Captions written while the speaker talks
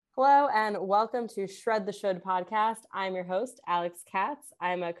Hello and welcome to Shred the Should podcast. I'm your host, Alex Katz.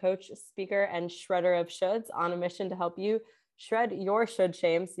 I'm a coach, speaker, and shredder of shoulds on a mission to help you shred your should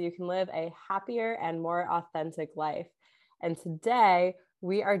shame so you can live a happier and more authentic life. And today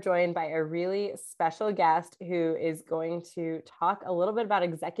we are joined by a really special guest who is going to talk a little bit about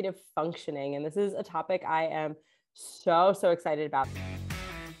executive functioning. And this is a topic I am so excited about.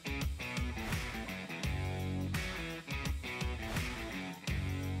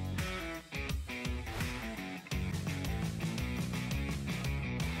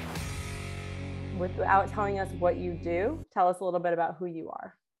 Without telling us what you do, tell us a little bit about who you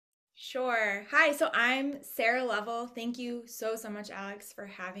are. Sure. Hi, so I'm Sarah Lovell. Thank you so much, Alex, for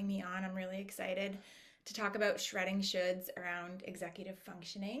having me on. I'm really excited to talk about shredding shoulds around executive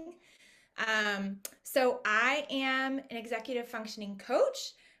functioning. So I am an executive functioning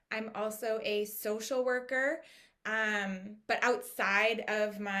coach. I'm also a social worker. But outside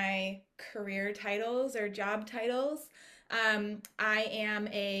of my career titles or job titles, I am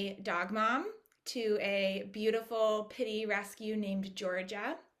a dog mom to a beautiful pitty rescue named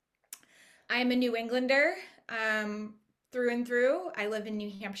Georgia. I'm a New Englander through and through. I live in New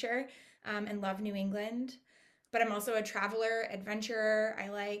Hampshire and love New England, but I'm also a traveler, adventurer. I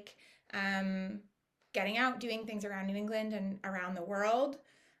like getting out, doing things around New England and around the world.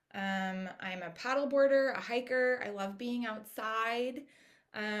 I'm a paddleboarder, a hiker. I love being outside.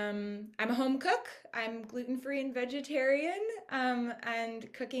 I'm a home cook. I'm gluten-free and vegetarian,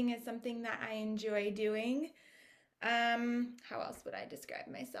 and cooking is something that I enjoy doing. How else would I describe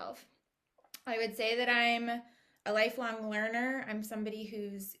myself? I would say that I'm a lifelong learner. I'm somebody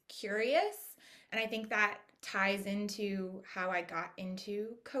who's curious, and I think that ties into how I got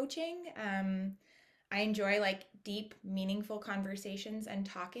into coaching. I enjoy like deep, meaningful conversations and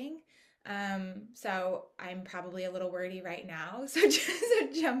talking. So I'm probably a little wordy right now, so just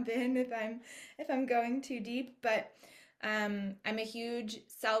jump in if I'm going too deep. But I'm a huge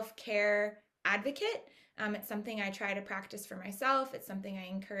self-care advocate. It's something I try to practice for myself. It's something I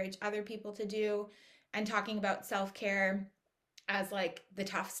encourage other people to do. And talking about self care as like the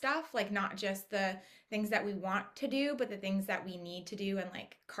tough stuff, like not just the things that we want to do, but the things that we need to do and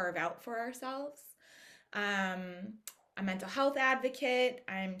like carve out for ourselves. Um, a mental health advocate.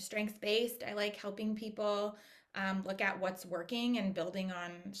 I'm strengths based. I like helping people look at what's working and building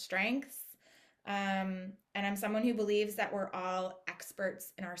on strengths. And I'm someone who believes that we're all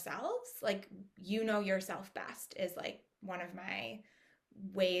experts in ourselves. Like, you know yourself best is like one of my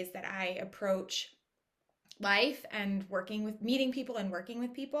ways that I approach life and working with meeting people and working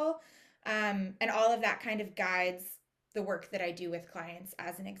with people. And all of that kind of guides the work that I do with clients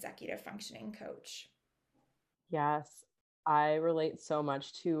as an executive functioning coach. Yes, I relate so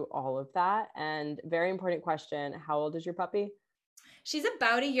much to all of that. And very important question, how old is your puppy? She's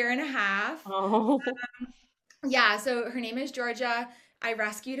about a year and a half. Oh, Yeah, so her name is Georgia. I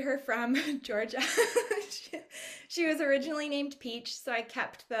rescued her from Georgia. she, she was originally named Peach, so I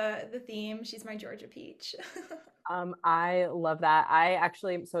kept the theme. She's my Georgia Peach. I love that.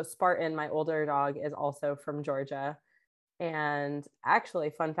 So Spartan, my older dog, is also from Georgia. And actually,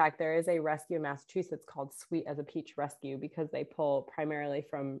 fun fact, there is a rescue in Massachusetts called Sweet as a Peach Rescue because they pull primarily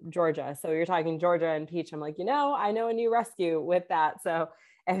from Georgia. So you're talking Georgia and Peach. I'm like, I know a new rescue with that. So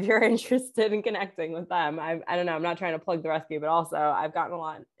if you're interested in connecting with them, I don't know, I'm not trying to plug the rescue, but also I've gotten a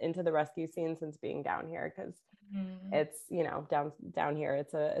lot into the rescue scene since being down here because Mm. it's, down here,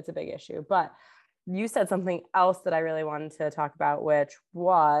 it's a big issue. But you said something else that I really wanted to talk about, which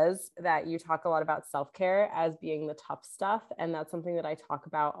was that you talk a lot about self-care as being the tough stuff. And that's something that I talk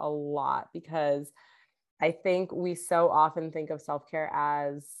about a lot because I think we so often think of self-care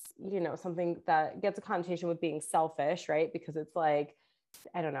as, something that gets a connotation with being selfish, right? Because it's like,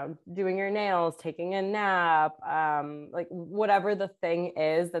 I don't know, doing your nails, taking a nap, like whatever the thing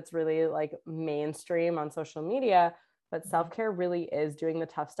is that's really like mainstream on social media. But self-care really is doing the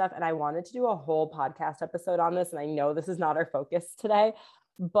tough stuff. And I wanted to do a whole podcast episode on this. And I know this is not our focus today,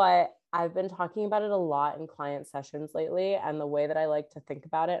 but I've been talking about it a lot in client sessions lately. And the way that I like to think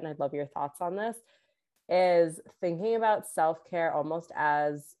about it, and I'd love your thoughts on this, is thinking about self-care almost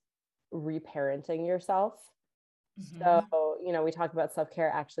as reparenting yourself. So, Mm-hmm. we talk about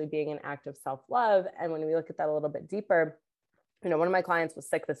self-care actually being an act of self-love. And when we look at that a little bit deeper, one of my clients was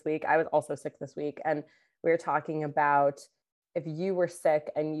sick this week. I was also sick this week. And we were talking about if you were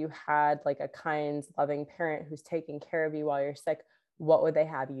sick and you had like a kind, loving parent who's taking care of you while you're sick, what would they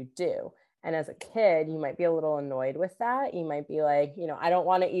have you do? And as a kid, you might be a little annoyed with that. You might be like, I don't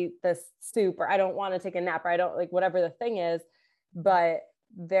want to eat this soup, or I don't want to take a nap, or I don't like whatever the thing is. But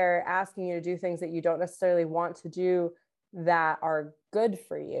they're asking you to do things that you don't necessarily want to do that are good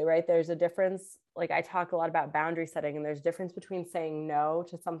for you, right? There's a difference. Like I talk a lot about boundary setting, and there's a difference between saying no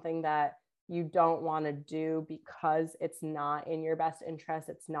to something that you don't want to do because it's not in your best interest,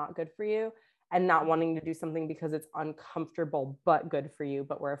 it's not good for you, and not wanting to do something because it's uncomfortable but good for you,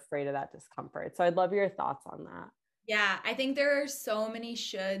 but we're afraid of that discomfort. So I'd love your thoughts on that. Yeah, I think there are so many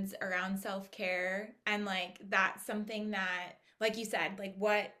shoulds around self-care, and like that's something that, like you said, like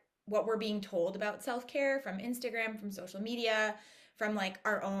what we're being told about self-care from Instagram, from social media, from like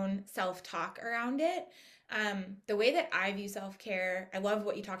our own self-talk around it. The way that I view self-care, I love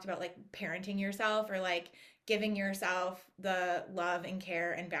what you talked about, like parenting yourself or like giving yourself the love and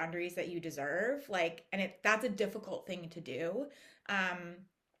care and boundaries that you deserve. Like, and that's a difficult thing to do. Um,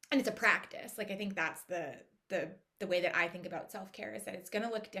 and it's a practice. Like I think that's the the way that I think about self care is that it's going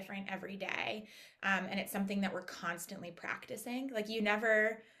to look different every day. And it's something that we're constantly practicing. Like, you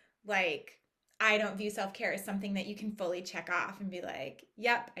never, like, I don't view self care as something that you can fully check off and be like,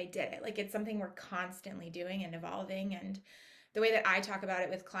 yep, I did it. Like, it's something we're constantly doing and evolving. And the way that I talk about it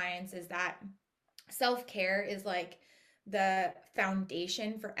with clients is that self care is like the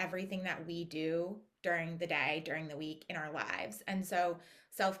foundation for everything that we do during the day, during the week, in our lives. And so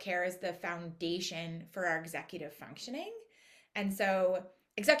self care is the foundation for our executive functioning. And so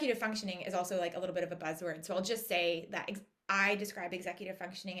executive functioning is also like a little bit of a buzzword. So I'll just say that I describe executive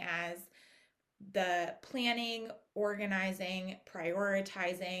functioning as the planning, organizing,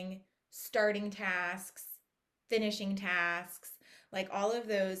 prioritizing, starting tasks, finishing tasks, like all of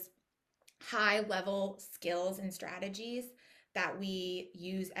those high level skills and strategies that we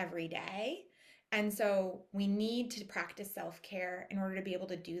use every day. And so we need to practice self care in order to be able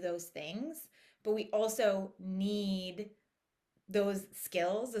to do those things. But we also need those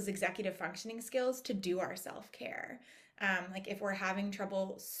skills, those executive functioning skills, to do our self care. Like if we're having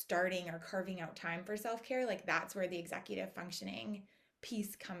trouble starting or carving out time for self care, like that's where the executive functioning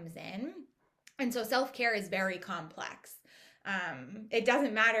piece comes in. And so self care is very complex. It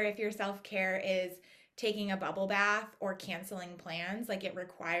doesn't matter if your self care is taking a bubble bath or canceling plans, like it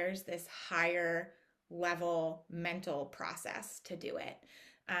requires this higher level mental process to do it.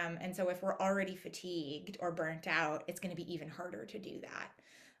 And so if we're already fatigued or burnt out, it's going to be even harder to do that.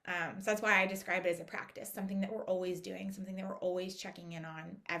 So that's why I describe it as a practice, something that we're always doing, something that we're always checking in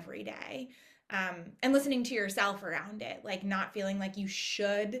on every day. And listening to yourself around it, like not feeling like you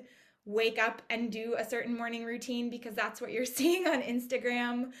should wake up and do a certain morning routine because that's what you're seeing on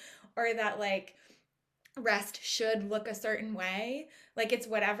Instagram, or that like rest should look a certain way. Like it's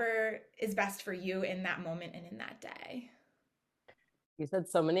whatever is best for you in that moment and in that day. You said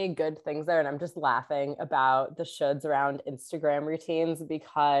so many good things there, and I'm just laughing about the shoulds around Instagram routines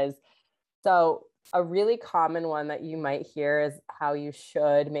because so a really common one that you might hear is how you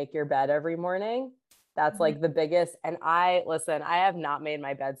should make your bed every morning. That's Mhm. like the biggest. And I listen, I have not made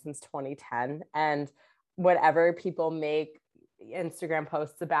my bed since 2010. And whatever people make Instagram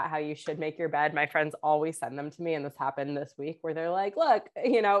posts about how you should make your bed, my friends always send them to me. And this happened this week where they're like, look,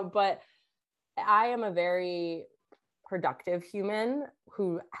 but I am a very productive human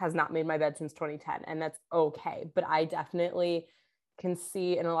who has not made my bed since 2010, and that's okay. But I definitely can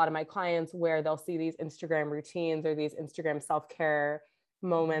see in a lot of my clients where they'll see these Instagram routines or these Instagram self-care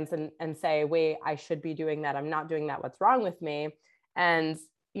moments and say, wait, I should be doing that, I'm not doing that, what's wrong with me? And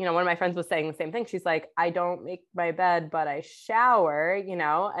one of my friends was saying the same thing. She's like, I don't make my bed but I shower,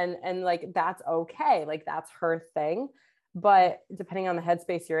 and like that's okay, like that's her thing. But depending on the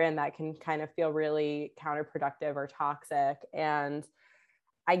headspace you're in, that can kind of feel really counterproductive or toxic. And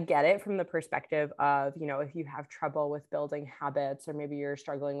I get it from the perspective of, if you have trouble with building habits, or maybe you're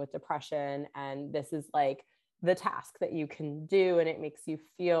struggling with depression and this is like the task that you can do and it makes you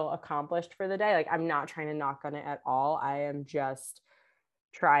feel accomplished for the day. Like, I'm not trying to knock on it at all. I am just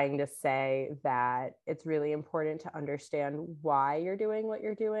trying to say that it's really important to understand why you're doing what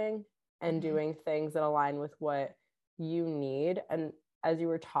you're doing and Mhm. doing things that align with what you need. And as you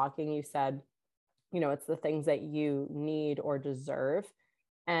were talking, you said, it's the things that you need or deserve.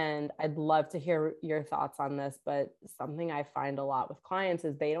 And I'd love to hear your thoughts on this. But something I find a lot with clients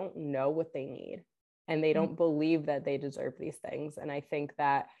is they don't know what they need and they Mhm. don't believe that they deserve these things. And I think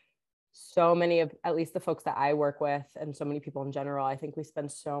that so many of, at least the folks that I work with, and so many people in general, I think we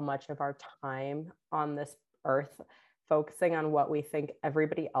spend so much of our time on this earth focusing on what we think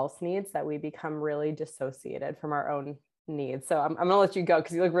everybody else needs that we become really dissociated from our own needs. So I'm gonna let you go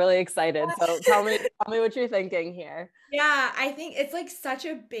because you look really excited. So tell me what you're thinking here. Yeah, I think it's like such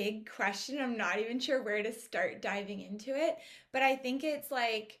a big question. I'm not even sure where to start diving into it, but I think it's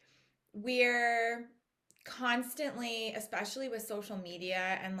like we're constantly, especially with social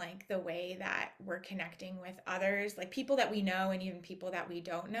media and like the way that we're connecting with others, like people that we know and even people that we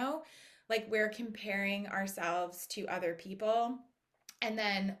don't know, like we're comparing ourselves to other people and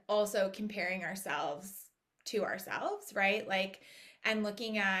then also comparing ourselves to ourselves, right? Like, and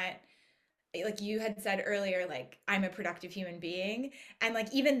looking at, like you had said earlier, like I'm a productive human being, and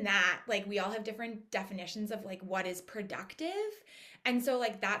like even that, like we all have different definitions of like what is productive. And so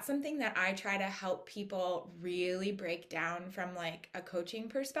like that's something that I try to help people really break down from like a coaching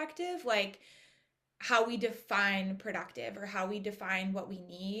perspective, like how we define productive or how we define what we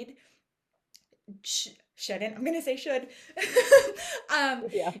need shouldn't, I'm gonna say should. um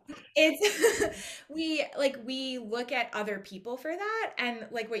Yeah. it's we look at other people for that, and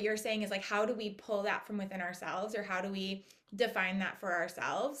like what you're saying is like how do we pull that from within ourselves, or how do we define that for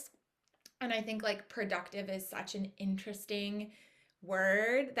ourselves? And I think like productive is such an interesting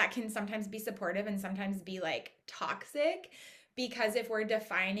word that can sometimes be supportive and sometimes be like toxic, because if we're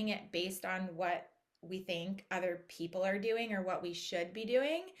defining it based on what we think other people are doing or what we should be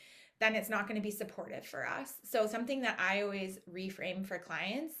doing, then it's not going to be supportive for us. So something that I always reframe for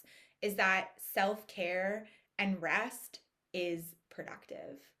clients is that self-care and rest is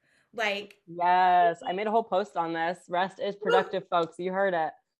productive. Like, Yes. I made a whole post on this. Rest is productive, folks. You heard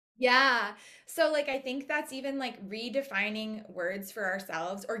it. yeah. So like I think that's even like redefining words for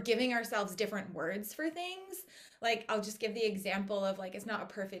ourselves or giving ourselves different words for things. Like I'll just give the example of like it's not a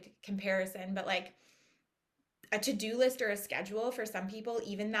perfect comparison, but like a to-do list or a schedule for some people,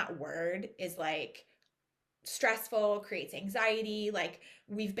 even that word is like stressful, creates anxiety. Like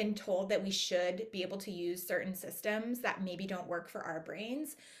we've been told that we should be able to use certain systems that maybe don't work for our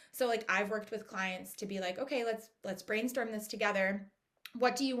brains. So like I've worked with clients to be like, okay, let's brainstorm this together.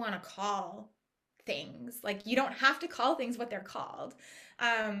 What do you want to call things? Like you don't have to call things what they're called.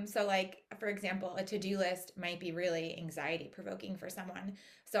 So like for example, a to-do list might be really anxiety provoking for someone.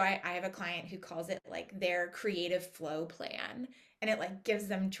 So I have a client who calls it like their creative flow plan, and it like gives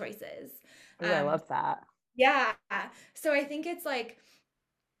them choices. Ooh, I Um, love that. yeah. So I think it's like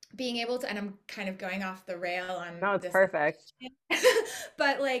being able to, and I'm kind of going off the rail on No, it's this, perfect.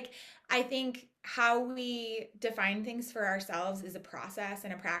 but like I think how we define things for ourselves is a process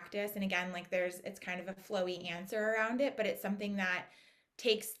and a practice. And again, like it's kind of a flowy answer around it, but it's something that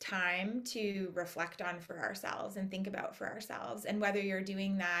takes time to reflect on for ourselves and think about for ourselves. And whether you're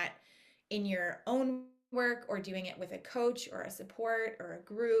doing that in your own work or doing it with a coach or a support or a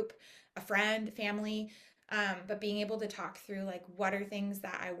group, a friend, family, but being able to talk through like what are things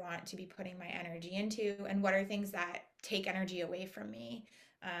that I want to be putting my energy into and what are things that take energy away from me,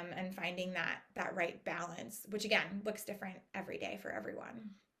 and finding that right balance, which again looks different every day for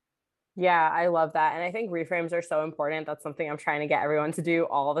everyone. Yeah, I love that. And I think reframes are so important. That's something I'm trying to get everyone to do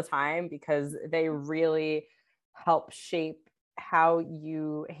all the time because they really help shape how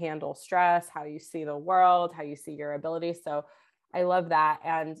you handle stress, how you see the world, how you see your ability. So I love that.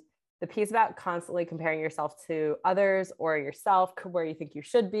 And the piece about constantly comparing yourself to others or yourself, where you think you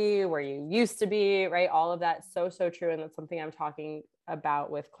should be, where you used to be, right? All of that, so, so true. And that's something I'm talking about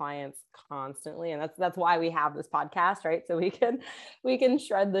with clients constantly. And that's why we have this podcast, right? So we can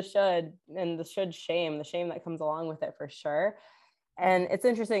shred the should and the should shame, the shame that comes along with it for sure. And it's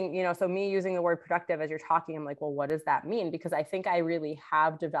interesting, so me using the word productive as you're talking, I'm like, well, what does that mean? Because I think I really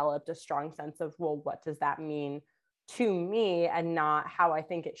have developed a strong sense of, well, what does that mean to me and not how I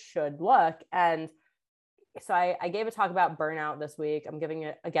think it should look. And so I gave a talk about burnout this week. I'm giving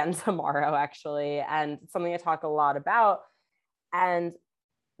it again tomorrow, actually. And it's something I talk a lot about. And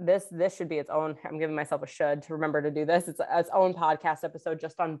this should be its own, I'm giving myself a should to remember to do this. It's its own podcast episode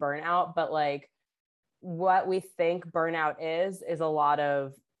just on burnout. But like what we think burnout is a lot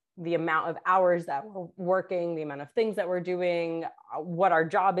of the amount of hours that we're working, the amount of things that we're doing, what our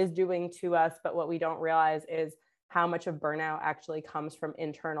job is doing to us. But what we don't realize is how much of burnout actually comes from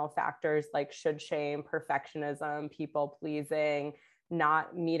internal factors like should shame, perfectionism, people pleasing,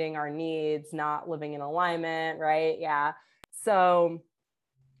 not meeting our needs, not living in alignment, right? Yeah. So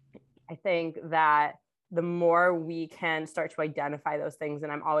I think that the more we can start to identify those things,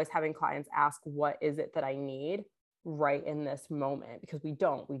 and I'm always having clients ask, what is it that I need right in this moment? Because we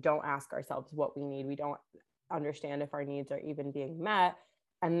don't ask ourselves what we need. We don't understand if our needs are even being met.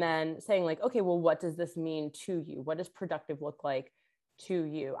 And then saying like, okay, well, what does this mean to you? What does productive look like to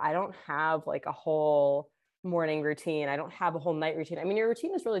you? I don't have like a whole morning routine. I don't have a whole night routine. I mean, your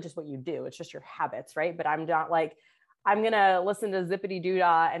routine is really just what you do. It's just your habits, right? But I'm not like, I'm going to listen to Zippity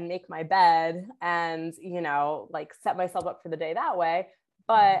Doodah and make my bed and, like set myself up for the day that way.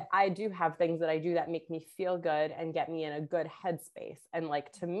 But I do have things that I do that make me feel good and get me in a good headspace. And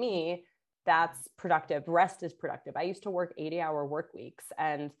like, to me, that's productive. Rest is productive. I used to work 80-hour work weeks,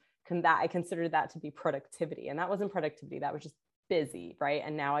 and I considered that to be productivity. And that wasn't productivity. That was just busy, right?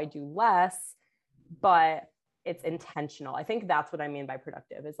 And now I do less, but it's intentional. I think that's what I mean by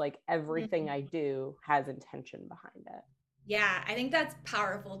productive, is like everything I do has intention behind it. Yeah, I think that's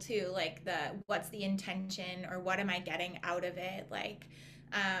powerful too. Like what's the intention or what am I getting out of it? Like,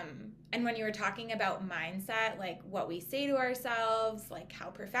 and when you were talking about mindset, like what we say to ourselves, like how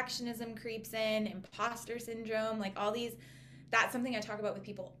perfectionism creeps in, imposter syndrome, like all these, that's something I talk about with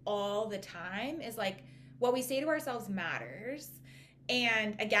people all the time is like what we say to ourselves matters.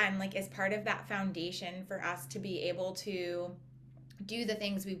 And again, like as part of that foundation for us to be able to do the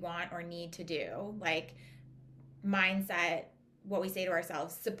things we want or need to do, like mindset, what we say to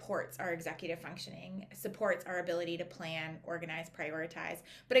ourselves supports our executive functioning, supports our ability to plan, organize, prioritize.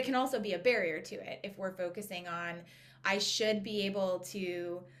 But it can also be a barrier to it if we're focusing on, I should be able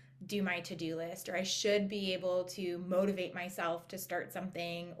to do my to-do list, or I should be able to motivate myself to start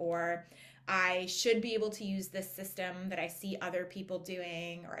something, or I should be able to use this system that I see other people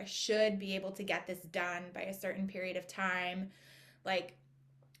doing, or I should be able to get this done by a certain period of time. Like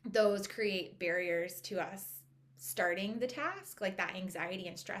those create barriers to us starting the task. Like that anxiety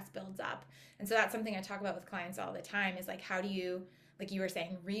and stress builds up. And so that's something I talk about with clients all the time is like, how do you, like you were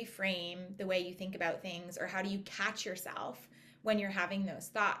saying, reframe the way you think about things, or how do you catch yourself when you're having those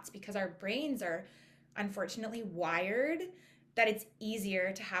thoughts? Because our brains are unfortunately wired that it's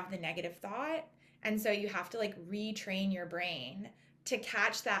easier to have the negative thought. And so you have to like retrain your brain to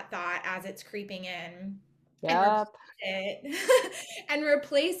catch that thought as it's creeping in and replace Yep. it and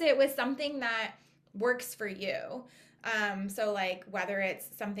replace it with something that works for you. So like whether it's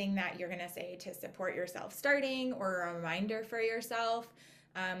something that you're gonna say to support yourself starting, or a reminder for yourself.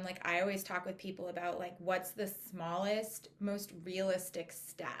 Like I always talk with people about like what's the smallest, most realistic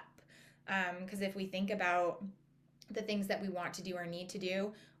step. Because if we think about the things that we want to do or need to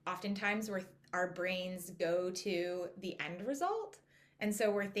do, oftentimes our brains go to the end result. And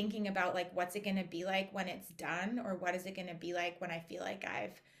so we're thinking about like, what's it going to be like when it's done? Or what is it going to be like when I feel like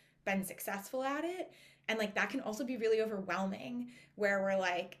I've been successful at it? And like, that can also be really overwhelming where we're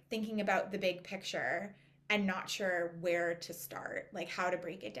like thinking about the big picture and not sure where to start, like how to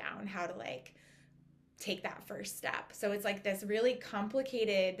break it down, how to like take that first step. So it's like this really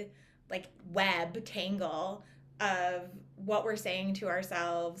complicated like web tangle of what we're saying to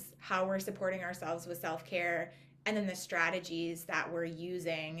ourselves, how we're supporting ourselves with self-care, and then the strategies that we're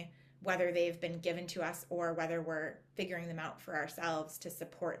using, whether they've been given to us or whether we're figuring them out for ourselves to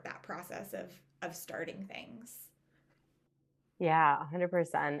support that process of starting things. Yeah,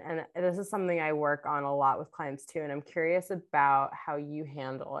 100%. And this is something I work on a lot with clients too. And I'm curious about how you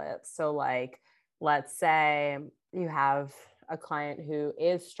handle it. So, like, let's say you have a client who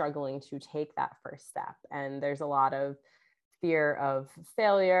is struggling to take that first step, and there's a lot of fear of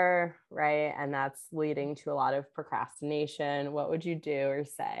failure, right? And that's leading to a lot of procrastination. What would you do or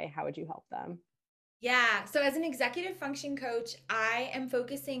say? How would you help them? Yeah. So, as an executive function coach, I am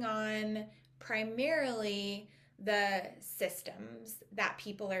focusing on primarily the systems that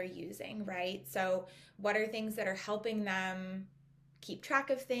people are using, right? So, what are things that are helping them keep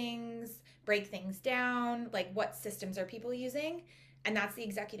track of things, break things down? Like, what systems are people using? And that's the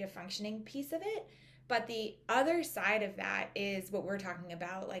executive functioning piece of it. But the other side of that is what we're talking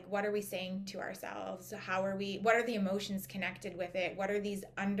about. Like, what are we saying to ourselves? What are the emotions connected with it? What are these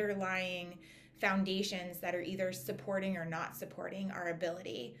underlying foundations that are either supporting or not supporting our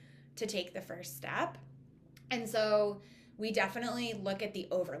ability to take the first step? And so we definitely look at the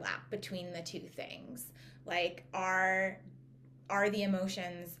overlap between the two things. Like, are the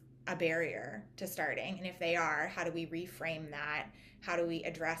emotions a barrier to starting? And if they are, how do we reframe that? How do we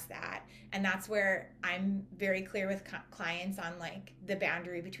address that? And that's where I'm very clear with clients on like the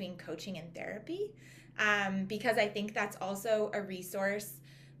boundary between coaching and therapy, because I think that's also a resource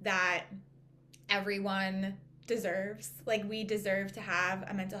that everyone deserves. Like we deserve to have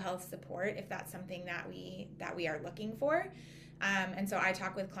a mental health support if that's something that we are looking for. And so I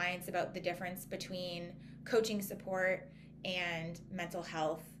talk with clients about the difference between coaching support and mental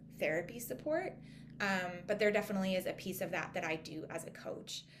health therapy support. But there definitely is a piece of that I do as a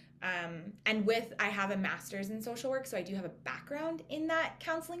coach. I have a master's in social work, so I do have a background in that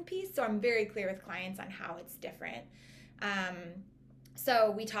counseling piece. So I'm very clear with clients on how it's different. Um,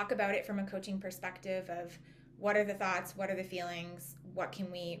 so we talk about it from a coaching perspective of what are the thoughts, what are the feelings, what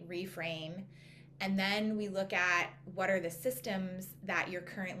can we reframe? And then we look at what are the systems that you're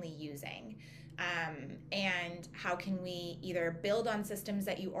currently using. And how can we either build on systems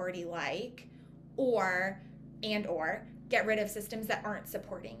that you already like or get rid of systems that aren't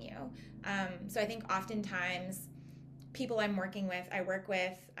supporting you. So I think oftentimes people I'm working with, I work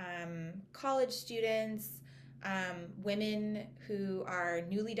with college students, women who are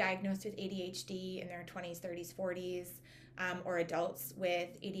newly diagnosed with ADHD in their 20s, 30s, 40s, or adults with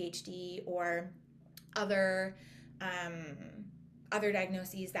ADHD or other um, other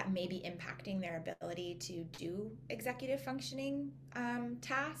diagnoses that may be impacting their ability to do executive functioning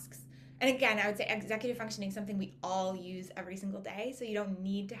tasks. And again, I would say executive functioning is something we all use every single day. So you don't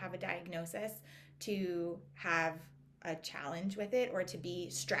need to have a diagnosis to have a challenge with it or to be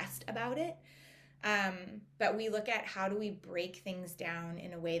stressed about it. But we look at how do we break things down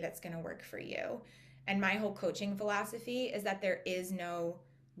in a way that's going to work for you. And my whole coaching philosophy is that there is no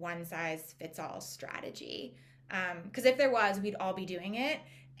one size fits all strategy. Because if there was, we'd all be doing it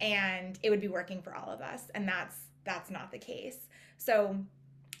and it would be working for all of us. And that's not the case. So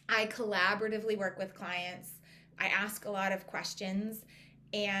I collaboratively work with clients. I ask a lot of questions.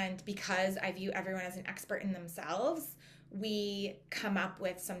 And because I view everyone as an expert in themselves, we come up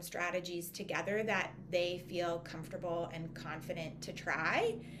with some strategies together that they feel comfortable and confident to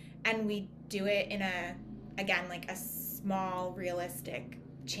try. And we do it in again, like a small, realistic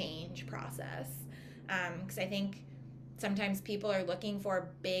change process. Because I think sometimes people are looking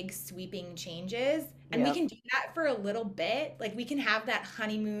for big, sweeping changes. And we Yep. can do that for a little bit. Like we can have that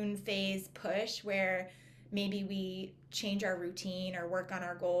honeymoon phase push where maybe we change our routine or work on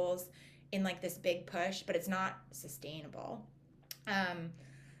our goals in like this big push, but it's not sustainable. Um,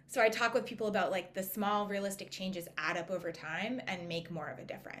 so I talk with people about like the small realistic changes add up over time and make more of a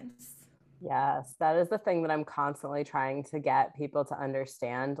difference. Yes, that is the thing that I'm constantly trying to get people to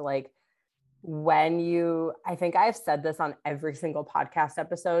understand. Like, I think I've said this on every single podcast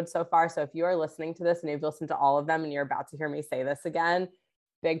episode so far. So if you are listening to this and you've listened to all of them and you're about to hear me say this again,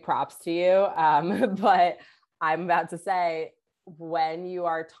 big props to you. But I'm about to say, when you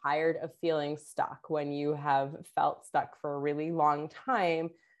are tired of feeling stuck, when you have felt stuck for a really long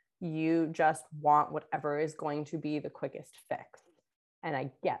time, you just want whatever is going to be the quickest fix. And I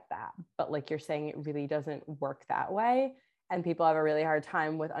get that. But like you're saying, it really doesn't work that way. And people have a really hard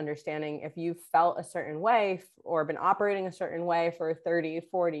time with understanding if you've felt a certain way or been operating a certain way for 30,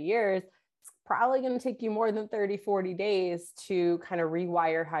 40 years, it's probably going to take you more than 30, 40 days to kind of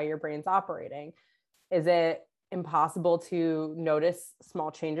rewire how your brain's operating. Is it impossible to notice small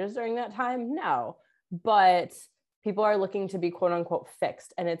changes during that time? No. But people are looking to be quote unquote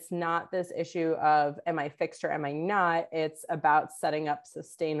fixed. And it's not this issue of am I fixed or am I not? It's about setting up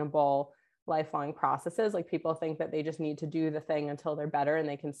sustainable lifelong processes. Like people think that they just need to do the thing until they're better and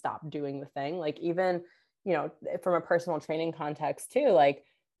they can stop doing the thing. Like even, from a personal training context too, like,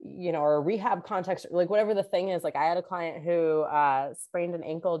 or a rehab context, like whatever the thing is. Like I had a client who sprained an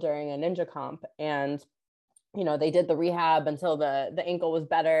ankle during a ninja comp, and they did the rehab until the ankle was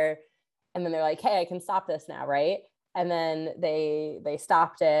better, and then they're like, hey, I can stop this now, right? And then they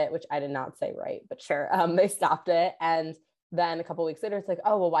stopped it, which I did not say right, but sure, they stopped it. And then a couple of weeks later, it's like,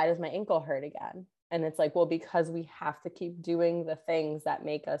 oh, well, why does my ankle hurt again? And it's like, well, because we have to keep doing the things that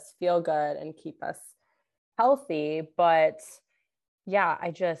make us feel good and keep us healthy. But yeah,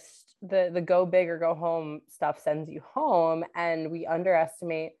 the go big or go home stuff sends you home. And we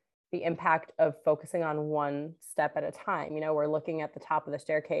underestimate the impact of focusing on one step at a time. We're looking at the top of the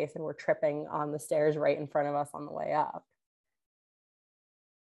staircase and we're tripping on the stairs right in front of us on the way up.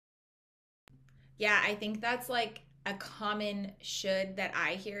 Yeah, I think that's like a common should that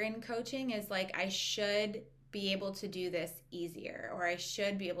I hear in coaching is like, I should be able to do this easier, or I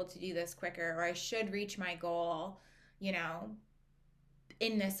should be able to do this quicker, or I should reach my goal, you know,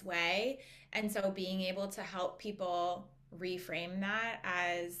 in this way. And so being able to help people reframe that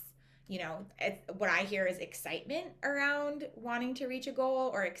as, what I hear is excitement around wanting to reach a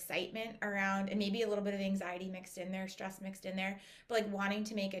goal, or excitement around, and maybe a little bit of anxiety mixed in there, stress mixed in there, but like wanting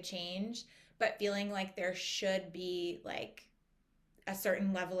to make a change, but feeling like there should be like a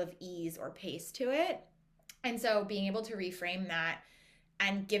certain level of ease or pace to it. And so being able to reframe that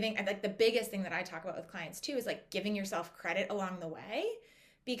and giving, like the biggest thing that I talk about with clients too is like giving yourself credit along the way.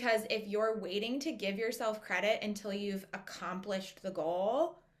 Because if you're waiting to give yourself credit until you've accomplished the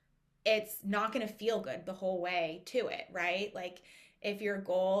goal, it's not going to feel good the whole way to it, right? Like if your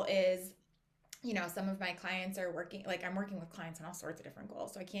goal is, some of my clients are working, like I'm working with clients on all sorts of different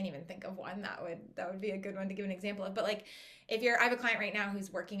goals, so I can't even think of one that would be a good one to give an example of. But like I have a client right now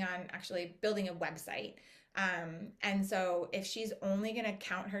who's working on actually building a website. And so if she's only going to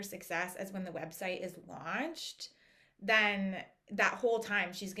count her success as when the website is launched, then that whole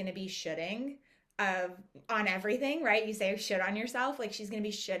time she's going to be shoulding of on everything, right? You say should on yourself, like she's going to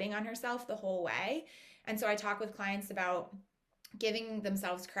be shoulding on herself the whole way. And so I talk with clients about giving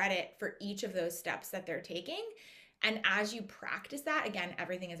themselves credit for each of those steps that they're taking. And as you practice that, again,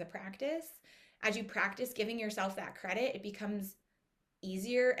 everything is a practice. As you practice giving yourself that credit, it becomes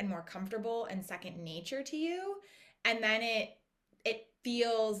easier and more comfortable and second nature to you. And then it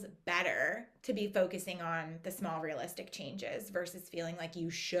feels better to be focusing on the small realistic changes versus feeling like you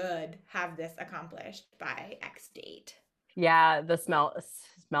should have this accomplished by X date. Yeah, the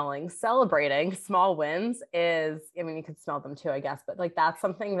smelling, celebrating small wins is, I mean, you could smell them too, I guess, but like that's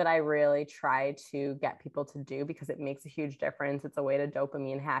something that I really try to get people to do because it makes a huge difference. It's a way to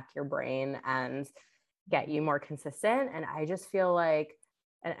dopamine hack your brain and get you more consistent. And I just feel like,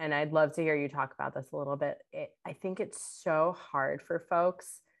 and I'd love to hear you talk about this a little bit. I think it's so hard for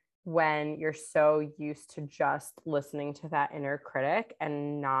folks when you're so used to just listening to that inner critic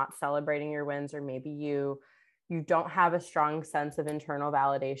and not celebrating your wins, or maybe you don't have a strong sense of internal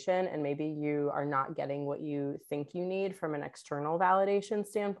validation, and maybe you are not getting what you think you need from an external validation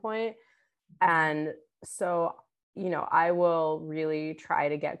standpoint. And so, I will really try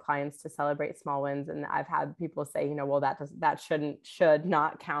to get clients to celebrate small wins. And I've had people say, well, that should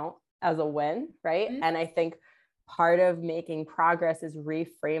not count as a win, right? Mm-hmm. And I think part of making progress is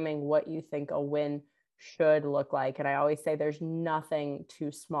reframing what you think a win should look like. And I always say there's nothing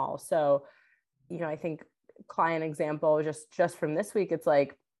too small. So, I think client example just from this week, it's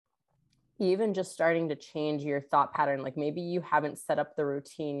like even just starting to change your thought pattern. Like maybe you haven't set up the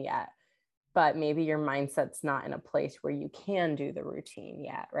routine yet, but maybe your mindset's not in a place where you can do the routine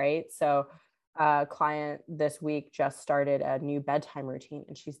yet, right? So a client this week just started a new bedtime routine,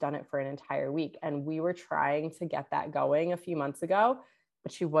 and she's done it for an entire week. And we were trying to get that going a few months ago,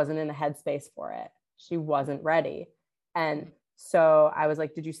 but she wasn't in the headspace for it. She wasn't ready. And so I was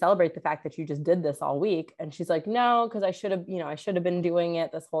like, did you celebrate the fact that you just did this all week? And she's like, no, because I should have been doing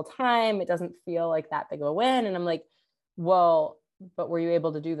it this whole time. It doesn't feel like that big of a win. And I'm like, well, but were you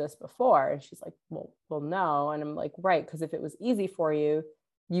able to do this before? And she's like, well, no. And I'm like, right. Because if it was easy for you,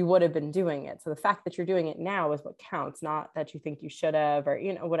 you would have been doing it. So the fact that you're doing it now is what counts, not that you think you should have, or,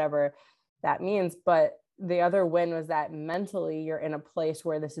 whatever that means. But the other win was that mentally you're in a place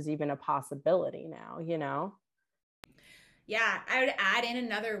where this is even a possibility now. Yeah, I would add in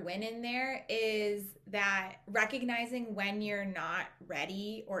another win in there is that recognizing when you're not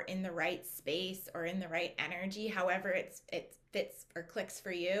ready or in the right space or in the right energy, however it fits or clicks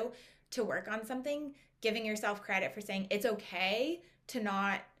for you to work on something, giving yourself credit for saying it's okay to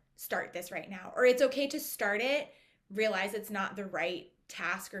not start this right now, or it's okay to start it, realize it's not the right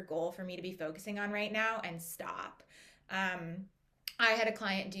task or goal for me to be focusing on right now, and stop. I had a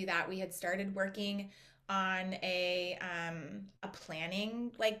client do that. We had started working on a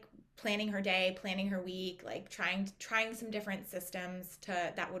planning her day, planning her week, like trying some different systems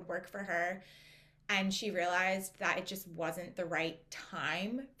that would work for her. And she realized that it just wasn't the right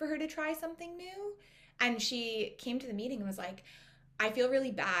time for her to try something new. And she came to the meeting and was like, I feel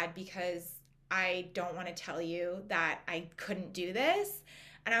really bad because I don't want to tell you that I couldn't do this.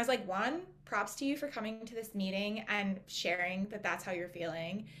 And I was like, one, props to you for coming to this meeting and sharing that that's how you're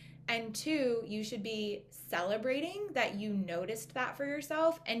feeling. And two, you should be celebrating that you noticed that for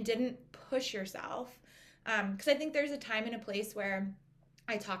yourself and didn't push yourself. Because I think there's a time and a place where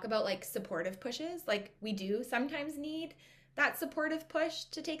I talk about like supportive pushes. Like we do sometimes need that supportive push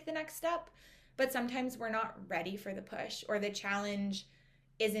to take the next step, but sometimes we're not ready for the push, or the challenge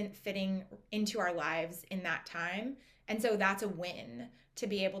isn't fitting into our lives in that time. And so that's a win to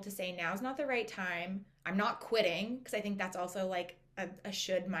be able to say, now's not the right time. I'm not quitting, because I think that's also like a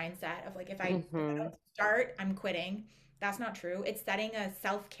should mindset of like, if I don't start, I'm quitting. That's not true. It's setting a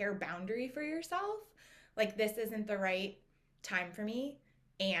self-care boundary for yourself. Like, this isn't the right time for me,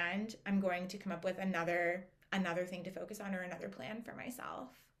 and I'm going to come up with another thing to focus on, or another plan for myself.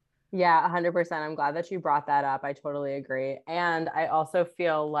 Yeah, 100%. I'm glad that you brought that up. I totally agree. And I also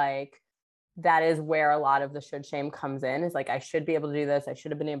feel like that is where a lot of the should shame comes in, is like, I should be able to do this. I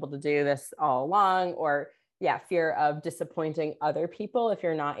should have been able to do this all along. Or yeah, fear of disappointing other people if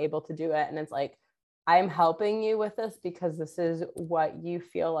you're not able to do it. And it's like, I'm helping you with this because this is what you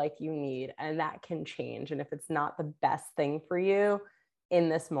feel like you need. And that can change. And if it's not the best thing for you in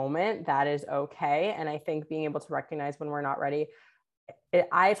this moment, that is okay. And I think being able to recognize when we're not ready,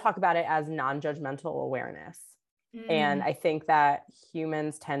 I talk about it as non-judgmental awareness. And I think that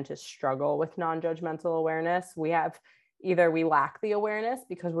humans tend to struggle with non-judgmental awareness. We lack the awareness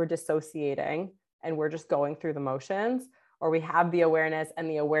because we're dissociating and we're just going through the motions, or we have the awareness and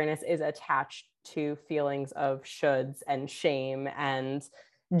the awareness is attached to feelings of shoulds and shame and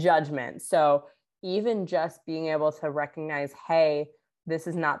judgment. So even just being able to recognize, hey, this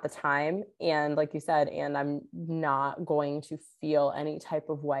is not the time. And like you said, and I'm not going to feel any type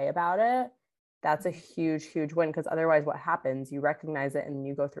of way about it. That's a huge, huge win. Because otherwise, what happens? You recognize it and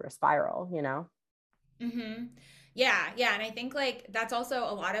you go through a spiral, you know? Mm-hmm. Yeah, yeah. And I think like that's also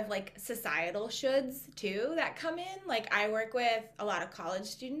a lot of like societal shoulds too that come in. Like I work with a lot of college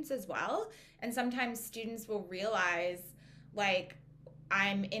students as well. And sometimes students will realize like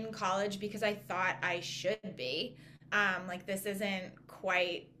I'm in college because I thought I should be. Like this isn't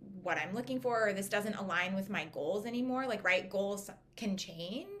quite what I'm looking for, or this doesn't align with my goals anymore. Like, right, goals can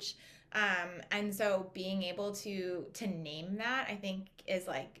change. And so being able to name that, I think, is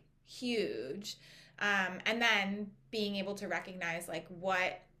like huge. And then being able to recognize like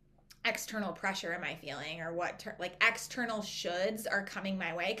what external pressure am I feeling, or what like external shoulds are coming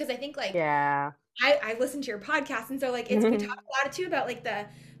my way. Because I think like Yeah. I listen to your podcast, and so like it's we talk a lot too about like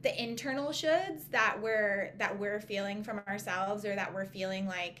the internal shoulds that we're feeling from ourselves, or that we're feeling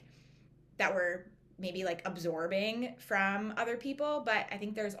like that we're maybe like absorbing from other people. But I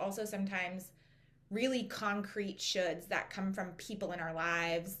think there's also sometimes really concrete shoulds that come from people in our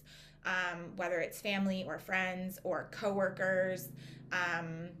lives, whether it's family or friends or coworkers.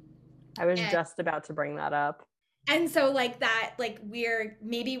 Um, I was and just about to bring that up. and so like that, like we're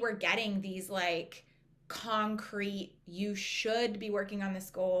getting these like concrete, you should be working on this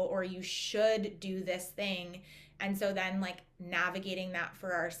goal, or you should do this thing. And so then like navigating that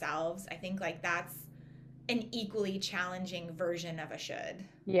for ourselves, I think like that's an equally challenging version of a should.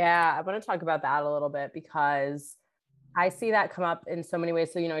 Yeah, I want to talk about that a little bit because I see that come up in so many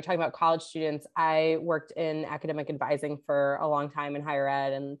ways. So, you know, you're talking about college students. I worked in academic advising for a long time in higher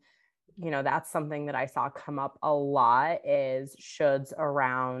ed. And, you know, that's something that I saw come up a lot is shoulds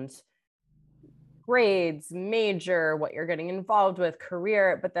around grades, major, what you're getting involved with,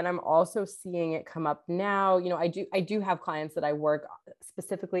 career. But then I'm also seeing it come up now. You know, I do have clients that I work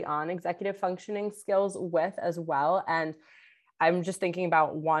specifically on executive functioning skills with as well. And I'm just thinking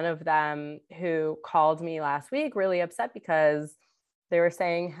about one of them who called me last week, really upset because they were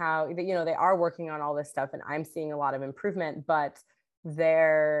saying how, you know, they are working on all this stuff and I'm seeing a lot of improvement, but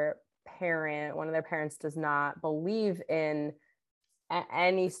their one of their parents does not believe in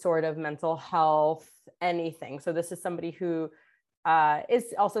any sort of mental health, anything. So this is somebody who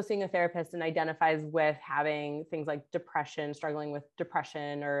is also seeing a therapist and identifies with having things like depression, struggling with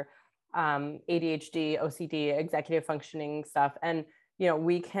depression or ADHD, OCD, executive functioning stuff. And, you know,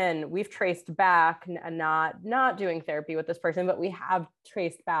 we've traced back, not doing therapy with this person, but we have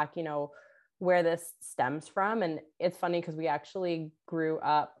traced back, you know, where this stems from. And it's funny because we actually grew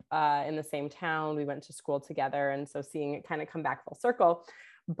up in the same town. We went to school together. And so seeing it kind of come back full circle.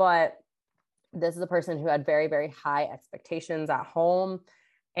 But this is a person who had very, very high expectations at home.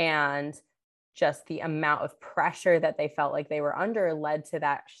 And just the amount of pressure that they felt like they were under led to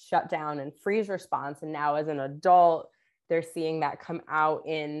that shutdown and freeze response. And now as an adult, they're seeing that come out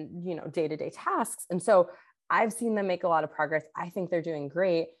in, you know, day-to-day tasks. And so I've seen them make a lot of progress. I think they're doing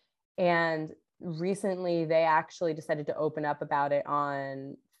great. And recently they actually decided to open up about it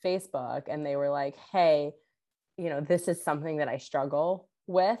on Facebook. And they were like, hey, you know, this is something that I struggle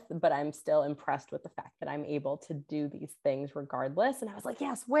with, but I'm still impressed with the fact that I'm able to do these things regardless. And I was like,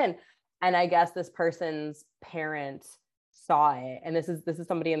 yes, win. And I guess this person's parent saw it, and this is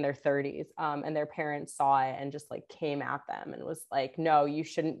somebody in their 30s, and their parents saw it and just like came at them and was like, no, you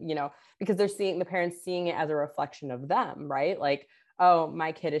shouldn't, you know, because they're seeing the parents seeing it as a reflection of them, right? Like, oh,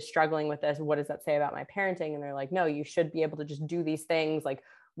 my kid is struggling with this, what does that say about my parenting? And they're like, no, you should be able to just do these things. Like,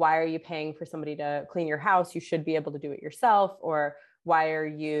 why are you paying for somebody to clean your house? You should be able to do it yourself. Or why are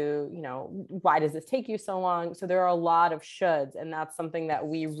you, you know, why does this take you so long? So there are a lot of shoulds, and that's something that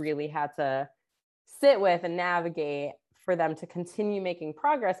we really had to sit with and navigate for them to continue making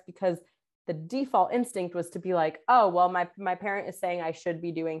progress, because the default instinct was to be like, oh, well, my parent is saying I should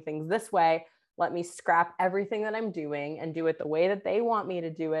be doing things this way. Let me scrap everything that I'm doing and do it the way that they want me to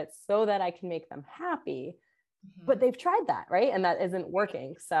do it so that I can make them happy. Mm-hmm. But they've tried that, right? And that isn't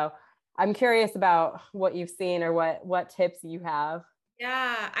working. So I'm curious about what you've seen or what tips you have.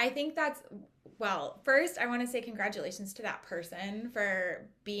 Yeah, I think that's, well, first, I want to say congratulations to that person for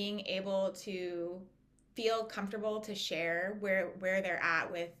being able to feel comfortable to share where they're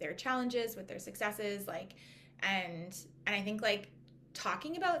at with their challenges, with their successes, like, and I think like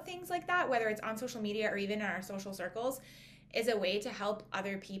talking about things like that, whether it's on social media or even in our social circles, is a way to help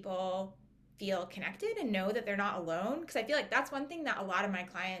other people feel connected and know that they're not alone. Because I feel like that's one thing that a lot of my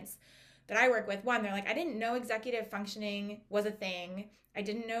clients that I work with, one, they're like, I didn't know executive functioning was a thing. I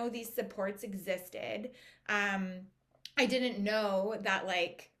didn't know these supports existed. Um, I didn't know that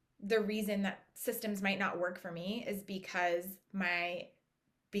like the reason that systems might not work for me is because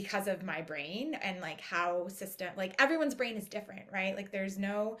because of my brain and like how like everyone's brain is different, right? Like there's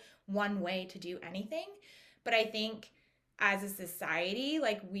no one way to do anything. But I think as a society,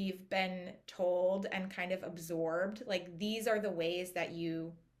 like we've been told and kind of absorbed, like these are the ways that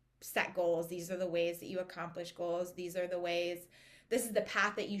you set goals, these are the ways that you accomplish goals, these are the ways, this is the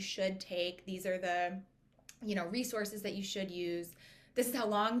path that you should take, these are the, resources that you should use. This is how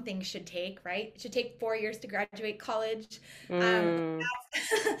long things should take, right? It should take 4 years to graduate college. Mm,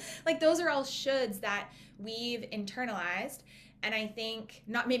 Like those are all shoulds that we've internalized. And I think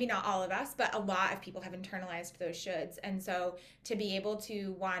not maybe not all of us, but a lot of people have internalized those shoulds. And so to be able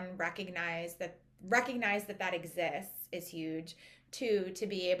to one recognize that that exists is huge. Two, to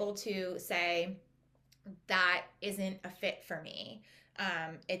be able to say that isn't a fit for me.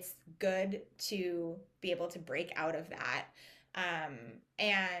 It's good to be able to break out of that. Um,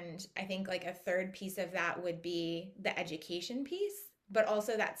 and I think like a third piece of that would be the education piece, but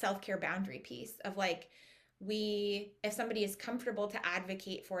also that self care boundary piece of like, if somebody is comfortable to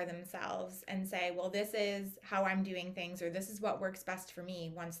advocate for themselves and say, well, this is how I'm doing things, or this is what works best for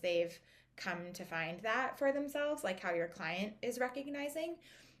me, once they've come to find that for themselves, like how your client is recognizing,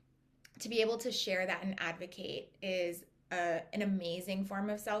 to be able to share that and advocate is an amazing form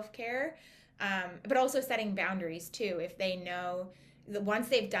of self-care, but also setting boundaries too. If they know that once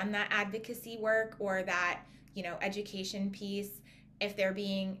they've done that advocacy work or that education piece, if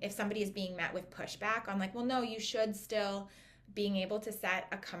somebody is being met with pushback on like, well, no, you should still, being able to set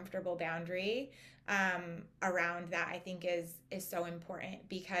a comfortable boundary around that, I think is so important,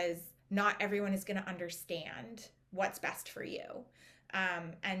 because not everyone is going to understand what's best for you.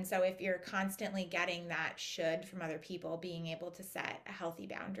 And so if you're constantly getting that should from other people, being able to set a healthy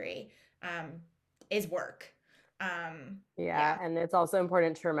boundary um, is work. yeah. Yeah. And it's also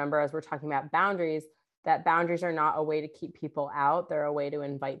important to remember, as we're talking about boundaries, that boundaries are not a way to keep people out. They're a way to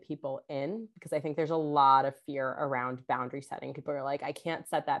invite people in, because I think there's a lot of fear around boundary setting. People are like, I can't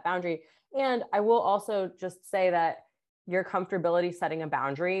set that boundary. And I will also just say that your comfortability setting a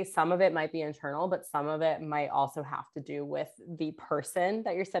boundary, some of it might be internal, but some of it might also have to do with the person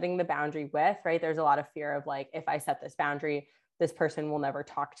that you're setting the boundary with, right? There's a lot of fear of like, if I set this boundary, this person will never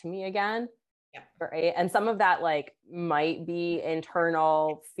talk to me again. Yeah. Right. And some of that like might be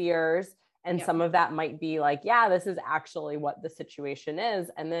internal fears. And Yep. some of that might be like, yeah, this is actually what the situation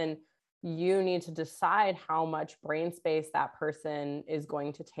is. And then you need to decide how much brain space that person is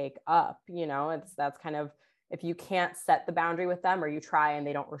going to take up. That's kind of, if you can't set the boundary with them, or you try and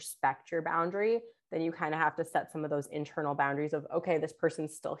they don't respect your boundary, then you kind of have to set some of those internal boundaries of, okay, this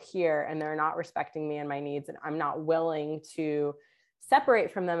person's still here and they're not respecting me and my needs, and I'm not willing to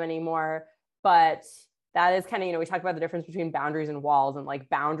separate from them anymore. But that is kind of, we talk about the difference between boundaries and walls, and like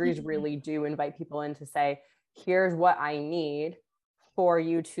boundaries really do invite people in to say, here's what I need for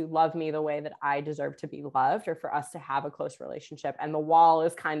you to love me the way that I deserve to be loved, or for us to have a close relationship. And the wall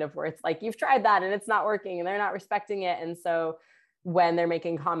is kind of where it's like, you've tried that and it's not working and they're not respecting it. And so when they're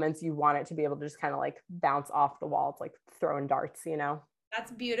making comments, you want it to be able to just kind of like bounce off the wall. It's like throwing darts.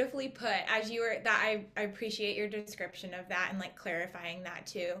 That's beautifully put. As you were that, I appreciate your description of that and like clarifying that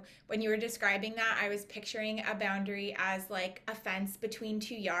too. When you were describing that, I was picturing a boundary as like a fence between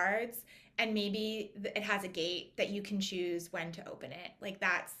 2 yards, and maybe it has a gate that you can choose when to open it. Like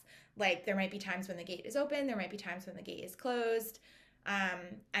that's like, there might be times when the gate is open, there might be times when the gate is closed.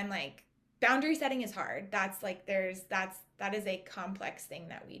 And like boundary setting is hard. That's like that is a complex thing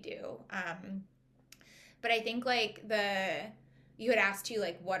that we do. But I think like you had asked too,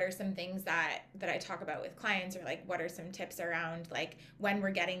 like, what are some things that I talk about with clients, or like, what are some tips around like when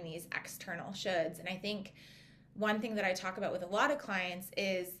we're getting these external shoulds? And I think one thing that I talk about with a lot of clients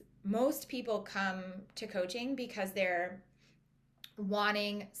is most people come to coaching because they're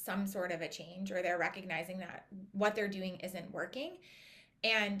wanting some sort of a change, or they're recognizing that what they're doing isn't working.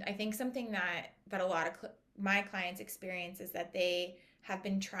 And I think something that a lot of my clients experience is that they have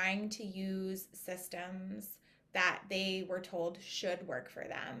been trying to use systems that they were told should work for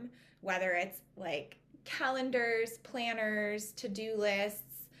them, whether it's like calendars, planners, to-do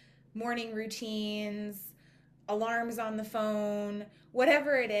lists, morning routines, alarms on the phone,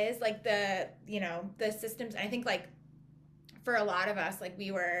 whatever it is, like the systems. And I think like for a lot of us, like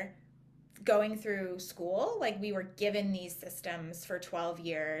we were going through school, like we were given these systems for 12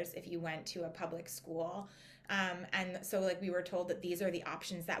 years if you went to a public school. And so like we were told that these are the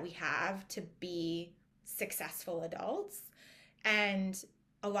options that we have to be successful adults. And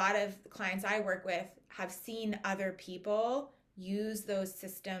a lot of clients I work with have seen other people use those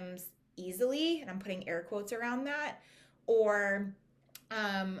systems easily, and I'm putting air quotes around that, or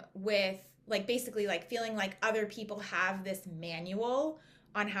with like basically like feeling like other people have this manual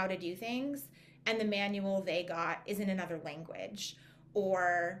on how to do things, and the manual they got is in another language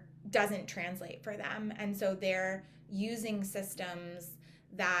or doesn't translate for them. And so they're using systems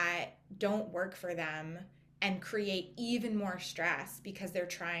that don't work for them and create even more stress because they're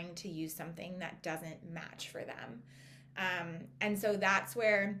trying to use something that doesn't match for them. And so that's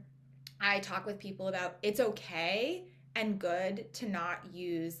where I talk with people about it's okay and good to not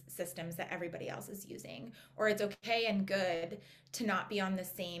use systems that everybody else is using, or it's okay and good to not be on the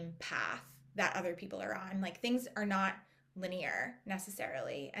same path that other people are on. Like things are not linear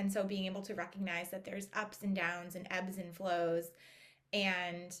necessarily. And so being able to recognize that there's ups and downs and ebbs and flows,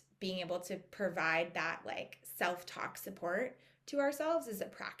 and being able to provide that like self-talk support to ourselves is a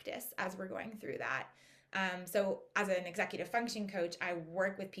practice as we're going through that. So as an executive function coach, I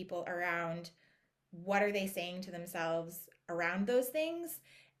work with people around what are they saying to themselves around those things,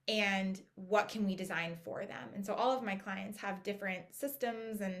 and what can we design for them. And so all of my clients have different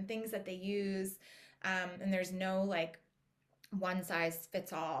systems and things that they use, and there's no like one size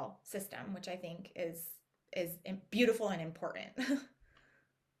fits all system, which I think is beautiful and important.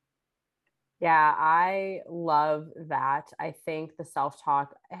 Yeah, I love that. I think the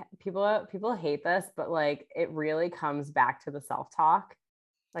self-talk, people hate this, but like it really comes back to the self-talk.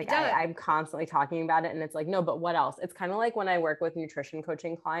 It Like does. I'm constantly talking about it and it's like, no, but what else? It's kind of like when I work with nutrition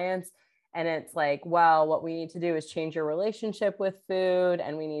coaching clients and it's like, well, what we need to do is change your relationship with food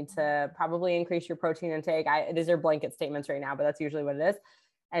and we need to probably increase your protein intake. These are blanket statements right now, but that's usually what it is.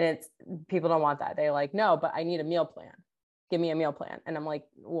 And it's people don't want that. They're like, no, but I need a meal plan. Give me a meal plan. And I'm like,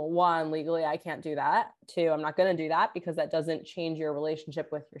 well, one, legally, I can't do that. Two, I'm not going to do that because that doesn't change your relationship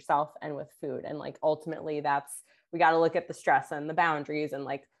with yourself and with food. And like, ultimately we got to look at the stress and the boundaries and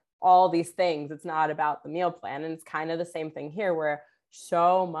like all these things. It's not about the meal plan. And it's kind of the same thing here where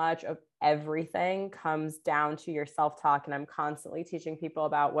so much of everything comes down to your self-talk. And I'm constantly teaching people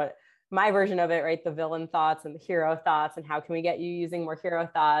about what my version of it, right? The villain thoughts and the hero thoughts, and how can we get you using more hero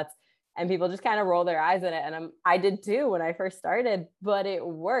thoughts? And people just kind of roll their eyes at it. And I did too when I first started, but it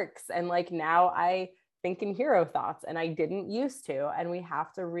works. And like now I think in hero thoughts and I didn't used to. And we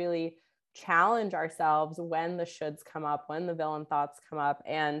have to really challenge ourselves when the shoulds come up, when the villain thoughts come up.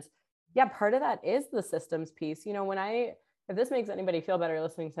 And yeah, part of that is the systems piece. You know, if this makes anybody feel better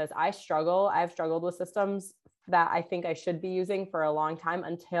listening to this, I've struggled with systems that I think I should be using for a long time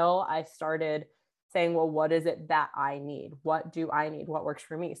until I started saying, well, what is it that I need? What do I need? What works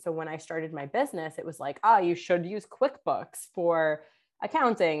for me? So when I started my business, it was like, you should use QuickBooks for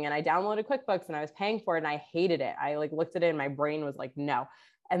accounting. And I downloaded QuickBooks and I was paying for it and I hated it. I like looked at it and my brain was like, no.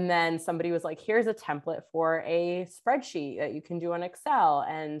 And then somebody was like, here's a template for a spreadsheet that you can do on Excel.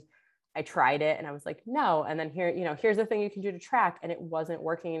 And I tried it and I was like, no. And then here's the thing you can do to track. And it wasn't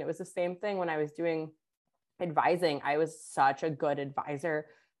working. And it was the same thing when I was doing advising. I was such a good advisor,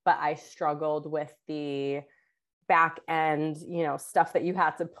 but I struggled with the back end, stuff that you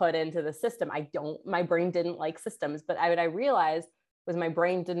had to put into the system. My brain didn't like systems, but what I realized was my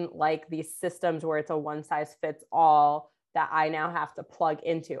brain didn't like these systems where it's a one size fits all that I now have to plug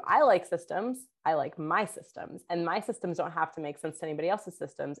into. I like systems. I like my systems, and my systems don't have to make sense to anybody else's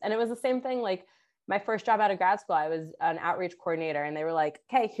systems. And it was the same thing. Like my first job out of grad school, I was an outreach coordinator and they were like,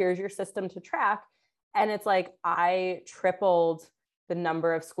 okay, here's your system to track. And it's like, I tripled the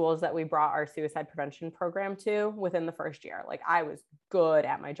number of schools that we brought our suicide prevention program to within the first year. Like I was good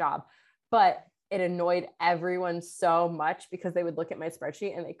at my job, but it annoyed everyone so much because they would look at my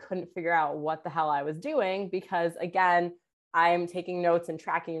spreadsheet and they couldn't figure out what the hell I was doing because again, I'm taking notes and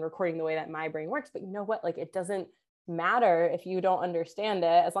tracking and recording the way that my brain works. But you know what? Like it doesn't matter if you don't understand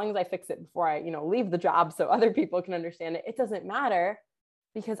it, as long as I fix it before I, leave the job so other people can understand it. It doesn't matter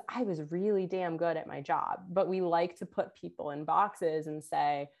because I was really damn good at my job. But we like to put people in boxes and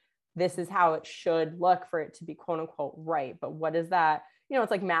say, this is how it should look for it to be quote unquote right. But what is that?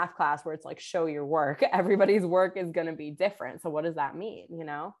 It's like math class where it's like, show your work. Everybody's work is going to be different. So what does that mean?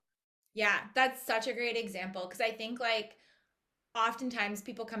 Yeah, that's such a great example because I think like oftentimes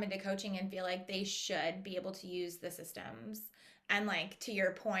people come into coaching and feel like they should be able to use the systems. And like to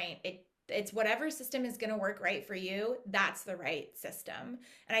your point, it's whatever system is going to work right for you, that's the right system.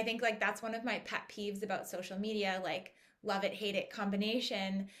 And I think like that's one of my pet peeves about social media, like love it, hate it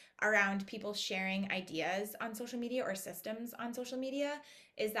combination around people sharing ideas on social media or systems on social media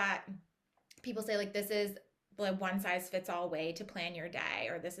is that people say like this is the one size fits all way to plan your day,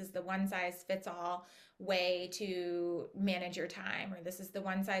 or this is the one size fits all way to manage your time, or this is the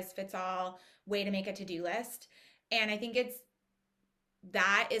one size fits all way to make a to-do list. And I think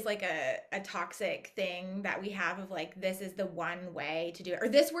that is like a toxic thing that we have of like this is the one way to do it, or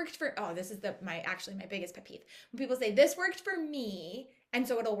this worked for this is my biggest pet peeve when people say this worked for me And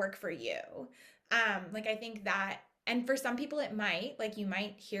so it'll work for you. Like I think that, and for some people it might, like you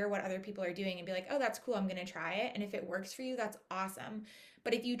might hear what other people are doing and be like, oh, that's cool, I'm gonna try it. And if it works for you, that's awesome.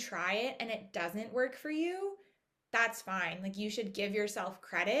 But if you try it and it doesn't work for you, that's fine. Like you should give yourself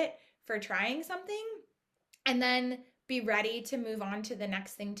credit for trying something and then be ready to move on to the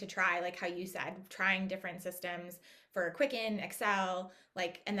next thing to try, like how you said, trying different systems for Quicken, Excel,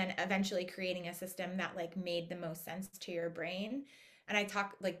 like, and then eventually creating a system that like made the most sense to your brain. And I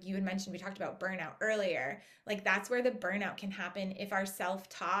talked, like you had mentioned, we talked about burnout earlier. Like that's where the burnout can happen if our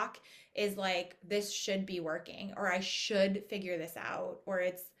self-talk is like, this should be working, or I should figure this out, or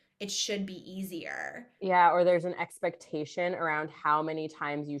it should be easier. Yeah, or there's an expectation around how many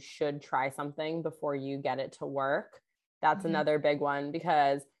times you should try something before you get it to work. That's Mm-hmm. another big one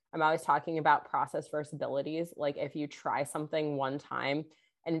because I'm always talking about process versus abilities. Like if you try something one time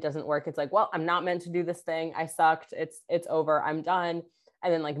and it doesn't work, it's like, well, I'm not meant to do this thing. I sucked. It's over. I'm done.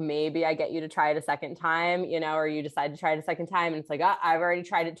 And then like maybe I get you to try it a second time, you know, or you decide to try it a second time and it's like, oh, I've already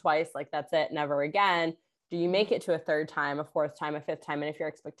tried it twice. Like that's it, never again. Do you make it to a third time, a fourth time, a fifth time? And if your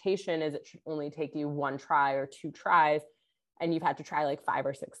expectation is it should only take you one try or two tries, and you've had to try like 5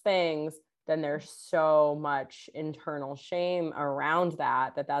 or 6 things, then there's so much internal shame around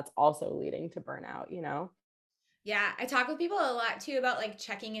that's also leading to burnout, you know? Yeah, I talk with people a lot too about like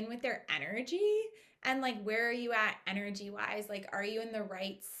checking in with their energy and like where are you at energy wise? Like, are you in the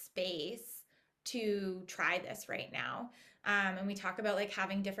right space to try this right now? And we talk about like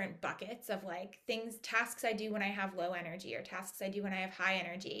having different buckets of like things, tasks I do when I have low energy, or tasks I do when I have high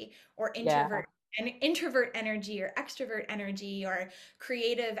energy, or Yeah. introvert energy, or extrovert energy, or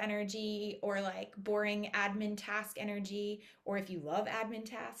creative energy, or like boring admin task energy, or if you love admin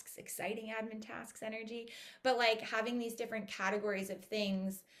tasks, exciting admin tasks energy. But like having these different categories of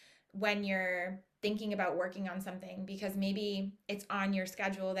things when you're thinking about working on something, because maybe it's on your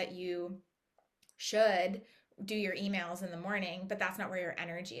schedule that you should do your emails in the morning, but that's not where your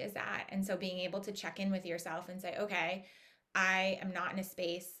energy is at. And so being able to check in with yourself and say, okay, I am not in a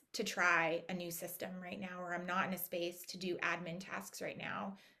space to try a new system right now, or I'm not in a space to do admin tasks right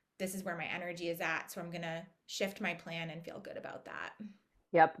now. This is where my energy is at. So I'm going to shift my plan and feel good about that.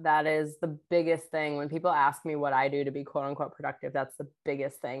 Yep, that is the biggest thing. When people ask me what I do to be quote unquote productive, that's the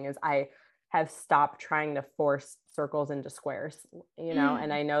biggest thing is I have stopped trying to force circles into squares, you know,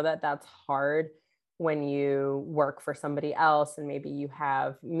 and Mm. I know that that's hard when you work for somebody else and maybe you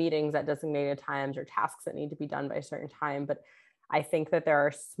have meetings at designated times or tasks that need to be done by a certain time, but I think that there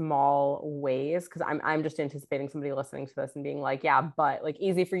are small ways because I'm just anticipating somebody listening to this and being like, yeah, but like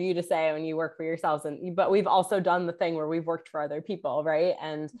easy for you to say when you work for yourselves. And but we've also done the thing where we've worked for other people, right?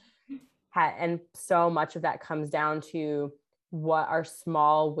 And so much of that comes down to what are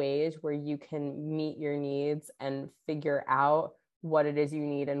small ways where you can meet your needs and figure out what it is you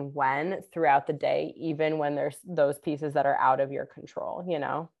need and when throughout the day, even when there's those pieces that are out of your control, you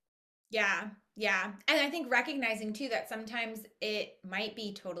know? Yeah, yeah. And I think recognizing too that sometimes it might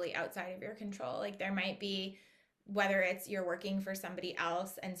be totally outside of your control. Like there might be, whether it's you're working for somebody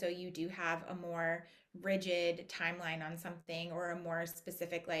else, and so you do have a more rigid timeline on something, or a more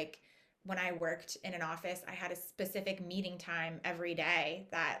specific, like when I worked in an office, I had a specific meeting time every day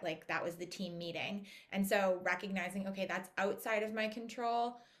that like that was the team meeting. And so recognizing, okay, that's outside of my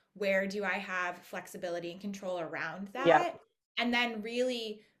control. Where do I have flexibility and control around Yep. that? And then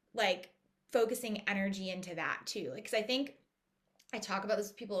really like focusing energy into that too. Like, cause I think I talk about this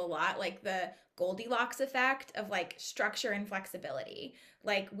with people a lot, like the Goldilocks effect of like structure and flexibility.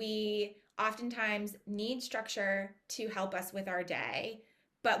 Like, we oftentimes need structure to help us with our day,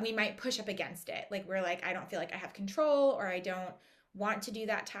 but we might push up against it. Like, we're like, I don't feel like I have control, or I don't want to do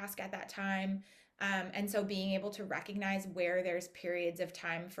that task at that time. And so being able to recognize where there's periods of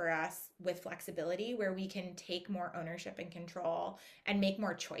time for us with flexibility where we can take more ownership and control and make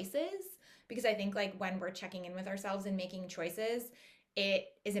more choices. Because I think like when we're checking in with ourselves and making choices, it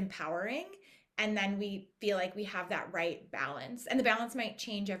is empowering. And then we feel like we have that right balance. And the balance might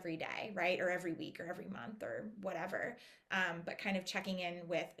change every day, right? Or every week or every month or whatever. But kind of checking in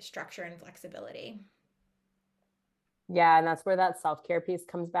with structure and flexibility. Yeah. And that's where that self care piece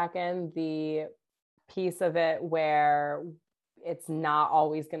comes back in. The piece of it where it's not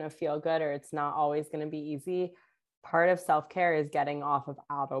always going to feel good or it's not always going to be easy. Part of self care is getting off of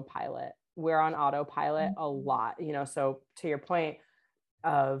autopilot. We're on autopilot a lot, you know. So, to your point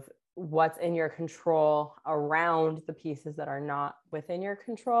of what's in your control around the pieces that are not within your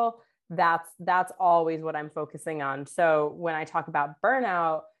control, that's always what I'm focusing on. So, when I talk about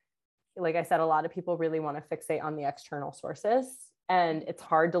burnout, like I said, a lot of people really want to fixate on the external sources. And it's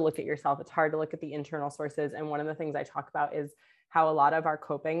hard to look at yourself. It's hard to look at the internal sources. And one of the things I talk about is how a lot of our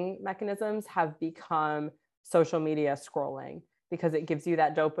coping mechanisms have become social media scrolling, because it gives you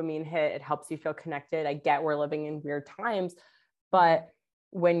that dopamine hit. It helps you feel connected. I get we're living in weird times, but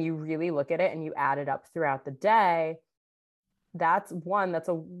when you really look at it and you add it up throughout the day, that's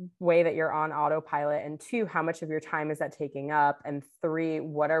a way that you're on autopilot. And two, how much of your time is that taking up? And three,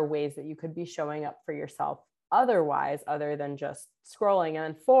 what are ways that you could be showing up for yourself otherwise, other than just scrolling? And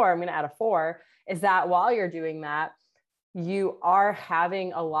then four, I'm going to add a four, is that while you're doing that, you are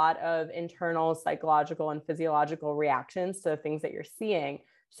having a lot of internal psychological and physiological reactions to the things that you're seeing.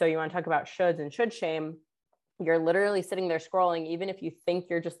 So you want to talk about shoulds and should shame. You're literally sitting there scrolling. Even if you think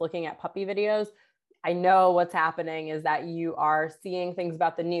you're just looking at puppy videos, I know what's happening is that you are seeing things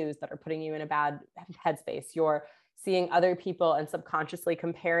about the news that are putting you in a bad headspace. You're seeing other people and subconsciously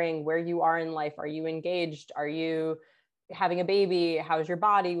comparing where you are in life. Are you engaged? Are you having a baby? How's your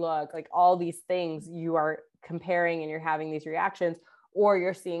body look? Like all these things you are comparing, and you're having these reactions. Or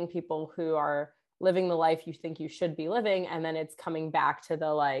you're seeing people who are living the life you think you should be living. And then it's coming back to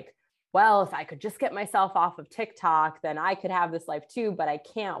the like, well, if I could just get myself off of TikTok, then I could have this life too, but I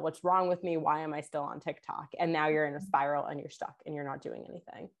can't. What's wrong with me? Why am I still on TikTok? And now you're in a spiral and you're stuck and you're not doing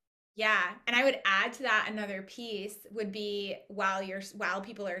anything. Yeah. And I would add to that, another piece would be, while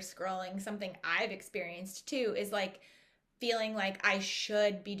people are scrolling, something I've experienced too is like feeling like I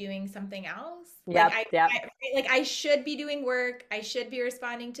should be doing something else. Yep. Like I should be doing work. I should be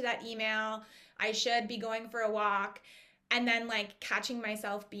responding to that email. I should be going for a walk. And then like catching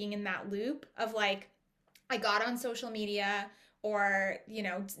myself being in that loop of like, I got on social media, or,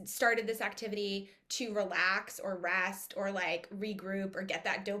 started this activity to relax or rest or like regroup or get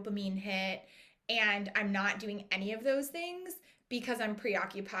that dopamine hit. And I'm not doing any of those things because I'm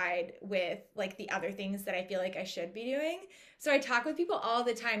preoccupied with like the other things that I feel like I should be doing. So I talk with people all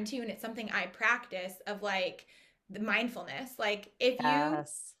the time too. And it's something I practice, of like the mindfulness. Like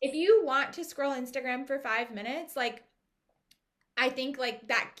Yes. if you want to scroll Instagram for 5 minutes, like I think like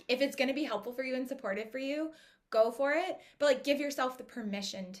that, if it's going to be helpful for you and supportive for you, go for it. But like give yourself the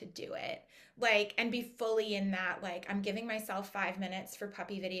permission to do it. Like, and be fully in that, like, I'm giving myself 5 minutes for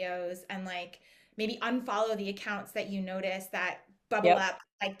puppy videos, and like maybe unfollow the accounts that you notice that bubble Yep. up,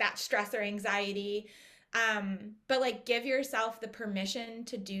 like that stress or anxiety. But like give yourself the permission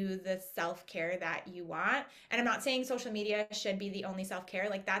to do the self-care that you want. And I'm not saying social media should be the only self-care.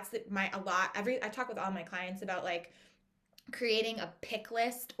 Like that's I talk with all my clients about like creating a pick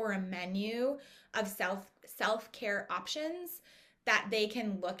list or a menu of self-care options that they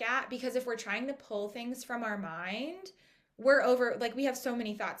can look at, because if we're trying to pull things from our mind, we have so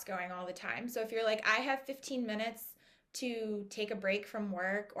many thoughts going all the time. So if you're like, I have 15 minutes to take a break from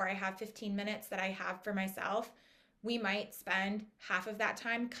work, or I have 15 minutes that I have for myself, we might spend half of that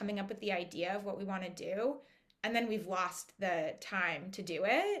time coming up with the idea of what we want to do, and then we've lost the time to do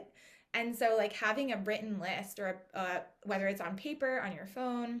it. And so, like, having a written list, or whether it's on paper, on your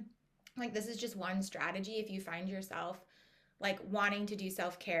phone, like, this is just one strategy if you find yourself like wanting to do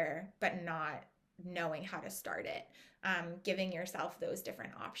self care, but not knowing how to start it, giving yourself those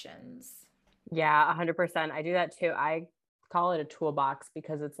different options. Yeah, 100%. I do that too. I call it a toolbox,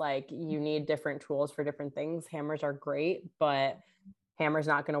 because it's like you need different tools for different things. Hammers are great, but hammer's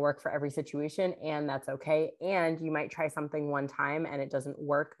not going to work for every situation, and that's okay. And you might try something one time and it doesn't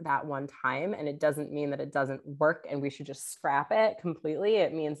work that one time, and it doesn't mean that it doesn't work and we should just scrap it completely.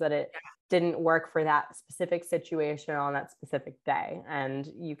 It means that it didn't work for that specific situation on that specific day, and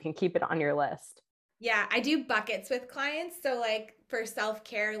you can keep it on your list. Yeah, I do buckets with clients. So like for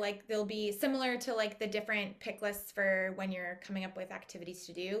self-care, like they'll be similar to like the different pick lists for when you're coming up with activities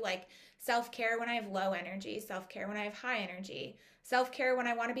to do. Like self-care when I have low energy, self-care when I have high energy, self-care when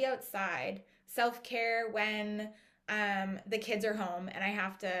I want to be outside, self-care when the kids are home and I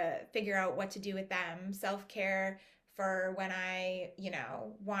have to figure out what to do with them, self-care for when I,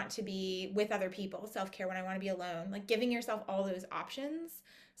 want to be with other people, self-care when I want to be alone. Like giving yourself all those options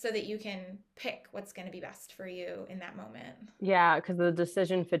so that you can pick what's going to be best for you in that moment. Yeah, because the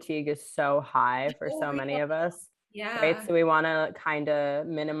decision fatigue is so high for Oh, so many real. of us, right? Yeah. So we want to kind of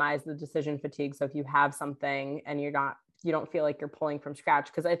minimize the decision fatigue. So if you have something and you don't feel like you're pulling from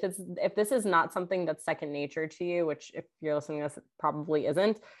scratch, because if this is not something that's second nature to you, which if you're listening to this, it probably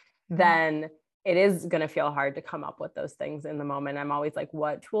isn't, then it is going to feel hard to come up with those things in the moment. I'm always like,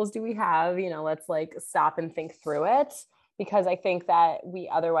 what tools do we have? Let's like stop and think through it, because I think that we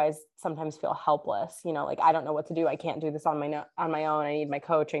otherwise sometimes feel helpless, like, I don't know what to do. I can't do this on my own. I need my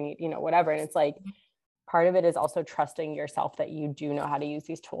coach. I need, whatever. And it's like, part of it is also trusting yourself that you do know how to use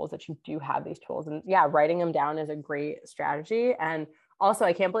these tools, that you do have these tools. And yeah, writing them down is a great strategy. And also,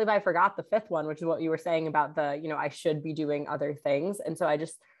 I can't believe I forgot the fifth one, which is what you were saying about the, I should be doing other things. And so I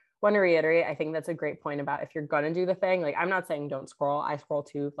just want to reiterate, I think that's a great point about if you're going to do the thing, like, I'm not saying don't scroll. I scroll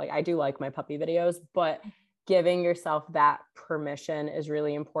too. Like, I do like my puppy videos, but giving yourself that permission is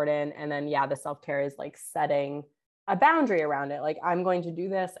really important. And then, yeah, the self-care is like setting a boundary around it. Like, I'm going to do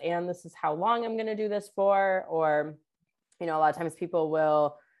this and this is how long I'm going to do this for. Or, a lot of times people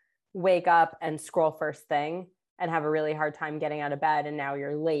will wake up and scroll first thing and have a really hard time getting out of bed. And now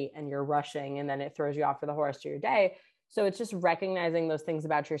you're late and you're rushing, and then it throws you off for the whole rest of your day. So it's just recognizing those things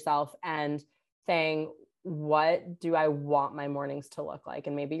about yourself and saying, what do I want my mornings to look like?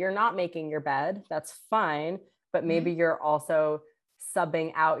 And maybe you're not making your bed, that's fine, but maybe you're also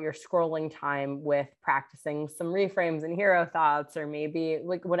subbing out your scrolling time with practicing some reframes and hero thoughts, or maybe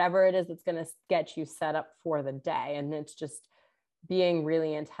like whatever it is that's going to get you set up for the day. And it's just being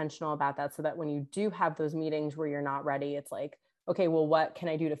really intentional about that, so that when you do have those meetings where you're not ready, it's like, okay, well, what can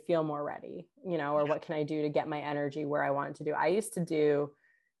I do to feel more ready? Or what can I do to get my energy where I want it to do? I used to do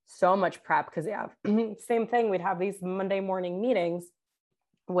so much prep because, yeah, same thing. We'd have these Monday morning meetings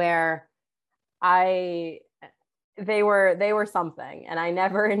where they were something, and I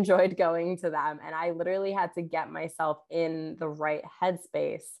never enjoyed going to them. And I literally had to get myself in the right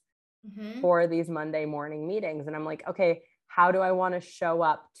headspace for these Monday morning meetings. And I'm like, okay, how do I want to show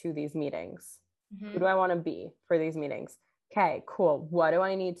up to these meetings? Who do I want to be for these meetings? Okay, cool. What do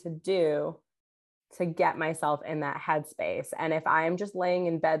I need to do to get myself in that headspace? And if I am just laying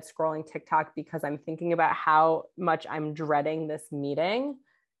in bed scrolling TikTok because I'm thinking about how much I'm dreading this meeting,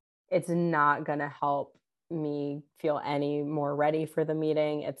 it's not going to help me feel any more ready for the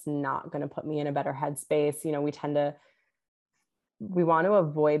meeting. It's not going to put me in a better headspace. We want to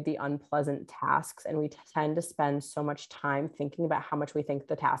avoid the unpleasant tasks, and we tend to spend so much time thinking about how much we think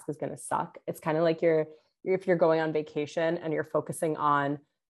the task is going to suck. It's kind of like if you're going on vacation and you're focusing on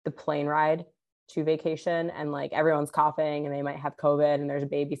the plane ride to vacation, and like everyone's coughing and they might have COVID and there's a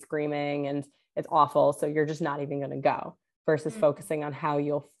baby screaming and it's awful. So you're just not even going to go, versus focusing on how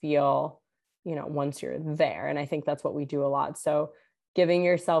you'll feel, once you're there. And I think that's what we do a lot. So giving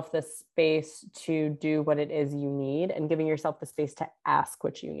yourself the space to do what it is you need, and giving yourself the space to ask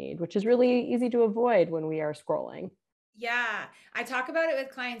what you need, which is really easy to avoid when we are scrolling. Yeah, I talk about it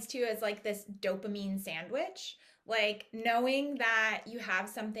with clients too as like this dopamine sandwich, like knowing that you have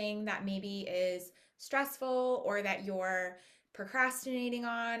something that maybe is stressful or that you're procrastinating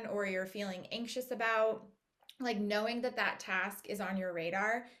on or you're feeling anxious about, like knowing that that task is on your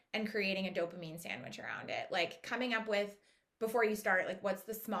radar and creating a dopamine sandwich around it. Like coming up with, before you start, like what's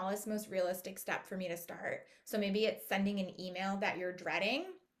the smallest, most realistic step for me to start? So maybe it's sending an email that you're dreading,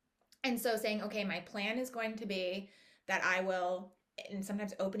 and so saying, okay, my plan is going to be that I will, and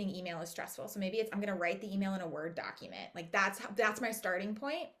sometimes opening email is stressful. So maybe it's I'm going to write the email in a Word document. Like that's my starting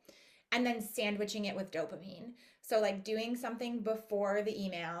point. And then sandwiching it with dopamine. So like doing something before the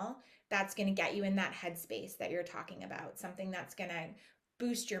email that's going to get you in that headspace that you're talking about. Something that's going to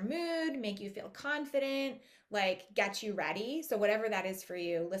boost your mood, make you feel confident, like get you ready. So whatever that is for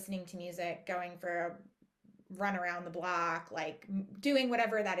you, listening to music, going for a run around the block, like doing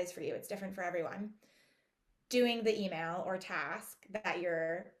whatever that is for you. It's different for everyone. Doing the email or task that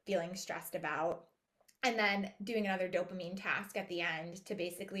you're feeling stressed about, and then doing another dopamine task at the end to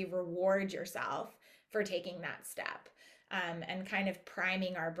basically reward yourself for taking that step. And kind of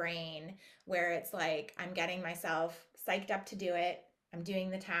priming our brain where it's like, I'm getting myself psyched up to do it, I'm doing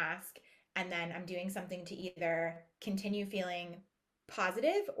the task, and then I'm doing something to either continue feeling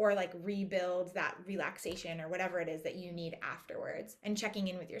positive or like rebuild that relaxation or whatever it is that you need afterwards, and checking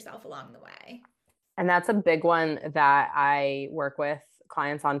in with yourself along the way. And that's a big one that I work with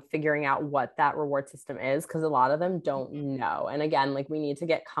clients on, figuring out what that reward system is, because a lot of them don't know. And again, like we need to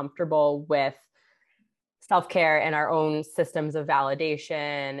get comfortable with self-care and our own systems of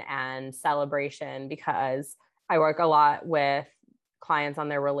validation and celebration, because I work a lot with clients on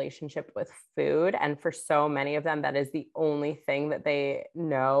their relationship with food. And for so many of them, that is the only thing that they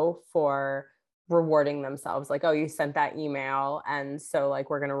know for rewarding themselves. Like, oh, you sent that email, and so like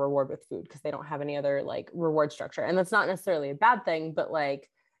we're going to reward with food, because they don't have any other like reward structure. And that's not necessarily a bad thing, but like,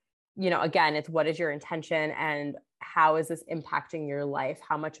 again, it's what is your intention and how is this impacting your life?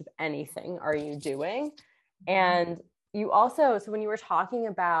 How much of anything are you doing? And you also, so when you were talking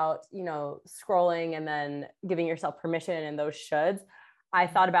about, scrolling and then giving yourself permission and those shoulds, I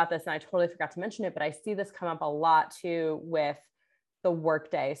thought about this and I totally forgot to mention it, but I see this come up a lot too with the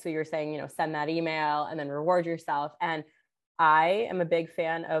workday. So you're saying, send that email and then reward yourself. And I am a big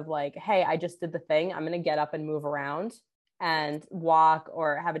fan of like, hey, I just did the thing. I'm going to get up and move around and walk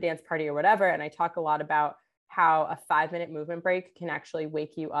or have a dance party or whatever. And I talk a lot about how a 5-minute movement break can actually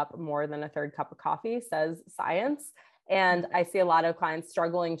wake you up more than a third cup of coffee, says science. And I see a lot of clients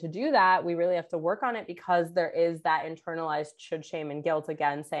struggling to do that. We really have to work on it because there is that internalized should, shame, and guilt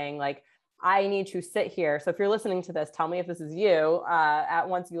again, saying like, I need to sit here. So if you're listening to this, tell me if this is you at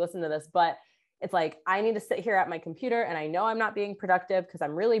once you listen to this, but it's like, I need to sit here at my computer and I know I'm not being productive because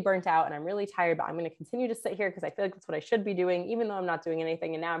I'm really burnt out and I'm really tired, but I'm going to continue to sit here because I feel like that's what I should be doing, even though I'm not doing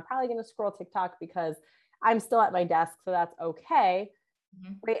anything. And now I'm probably going to scroll TikTok because I'm still at my desk. So that's okay.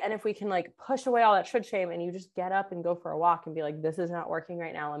 Mm-hmm. Right. And if we can like push away all that should, shame, and you just get up and go for a walk and be like, this is not working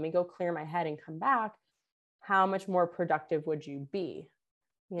right now. Let me go clear my head and come back. How much more productive would you be?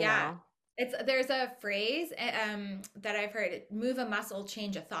 You know? There's a phrase that I've heard, move a muscle,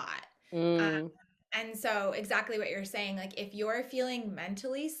 change a thought. And so exactly what you're saying, like if you're feeling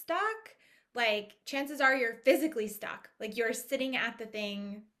mentally stuck, like chances are you're physically stuck, like you're sitting at the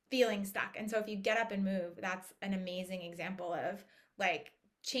thing feeling stuck. And so if you get up and move, that's an amazing example of like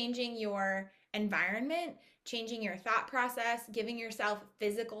changing your environment, changing your thought process, giving yourself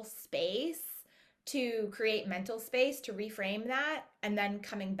physical space to create mental space to reframe that, and then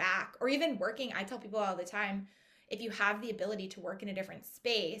coming back or even working. I tell people all the time, if you have the ability to work in a different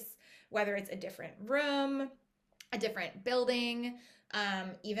space, whether it's a different room, a different building,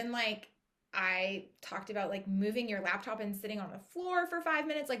 even like I talked about like moving your laptop and sitting on the floor for 5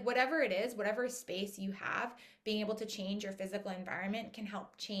 minutes, like whatever it is, whatever space you have, being able to change your physical environment can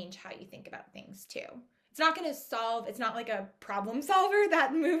help change how you think about things too. It's not going to solve, it's not like a problem solver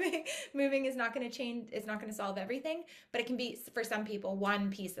that moving is not going to change, it's not going to solve everything, but it can be for some people one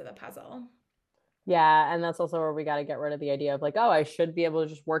piece of the puzzle. Yeah. And that's also where we got to get rid of the idea of like, oh, I should be able to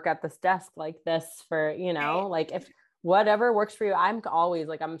just work at this desk like this for, you know, like if whatever works for you. I'm always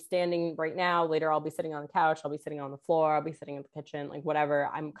like, I'm standing right now, later I'll be sitting on the couch, I'll be sitting on the floor, I'll be sitting in the kitchen, like whatever.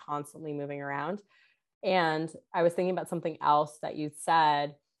 I'm constantly moving around. And I was thinking about something else that you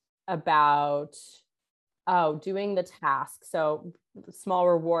said about, doing the task. So small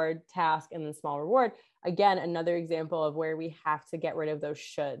reward task and then small reward. Again, another example of where we have to get rid of those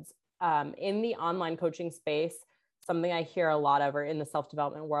shoulds. In the online coaching space, something I hear a lot of, or in the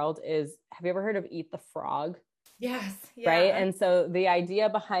self-development world, is, have you ever heard of eat the frog? Yes. Yeah. Right. And so the idea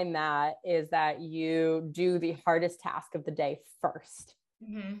behind that is that you do the hardest task of the day first.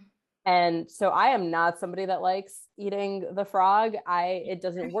 Mm-hmm. And so I am not somebody that likes eating the frog. It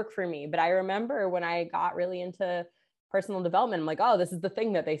doesn't work for me. But I remember when I got really into personal development, I'm like, oh, this is the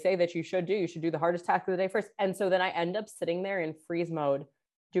thing that they say that you should do. You should do the hardest task of the day first. And so then I end up sitting there in freeze mode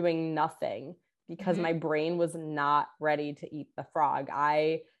doing nothing because my brain was not ready to eat the frog.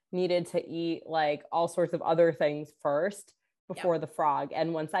 I needed to eat like all sorts of other things first before the frog.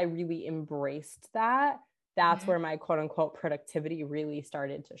 And once I really embraced that, that's where my quote unquote productivity really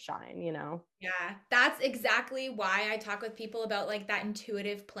started to shine, you know? Yeah, that's exactly why I talk with people about like that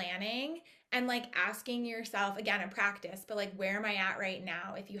intuitive planning and like asking yourself, again, a practice, but like, where am I at right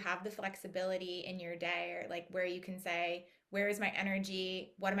now? If you have the flexibility in your day, or like where you can say, where is my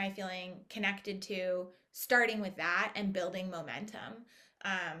energy? What am I feeling connected to? Starting with that and building momentum.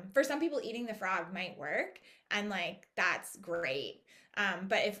 For some people, eating the frog might work, and like that's great.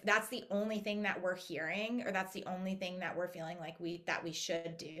 But if that's the only thing that we're hearing, or that's the only thing that we're feeling like we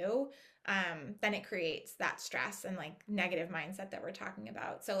should do, then it creates that stress and like negative mindset that we're talking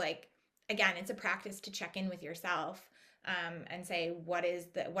about. So like again, it's a practice to check in with yourself, and say, what is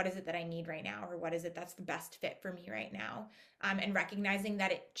it that I need right now, or what is it that's the best fit for me right now, and recognizing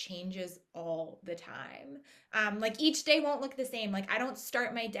that it changes all the time. Like each day won't look the same. Like I don't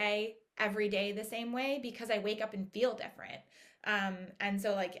start my day every day the same way because I wake up and feel different. And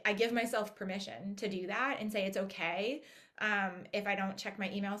so like I give myself permission to do that and say it's okay if I don't check my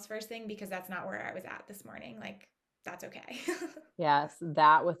emails first thing because that's not where I was at this morning. Like that's okay. Yes,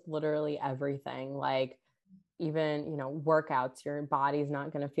 that with literally everything. Like even, workouts, your body's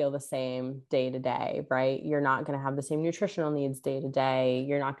not going to feel the same day to day, right? You're not going to have the same nutritional needs day to day.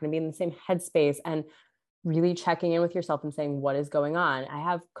 You're not going to be in the same headspace, and really checking in with yourself and saying, what is going on? I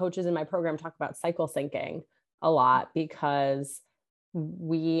have coaches in my program talk about cycle syncing a lot because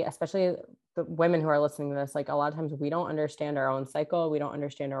we, especially the women who are listening to this, like a lot of times we don't understand our own cycle. We don't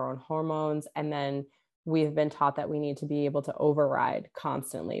understand our own hormones. And then we've been taught that we need to be able to override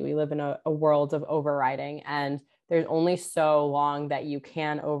constantly. We live in a world of overriding, and there's only so long that you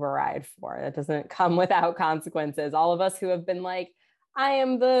can override for. That doesn't come without consequences. All of us who have been like, I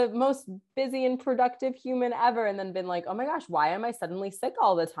am the most busy and productive human ever, and then been like, oh my gosh, why am I suddenly sick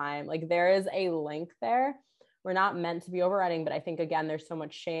all the time? Like there is a link there. We're not meant to be overriding, but I think again, there's so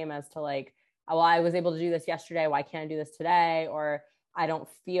much shame as to like, well, I was able to do this yesterday. Why can't I do this today? Or I don't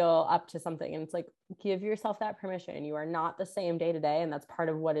feel up to something. And it's like, give yourself that permission. You are not the same day to day. And that's part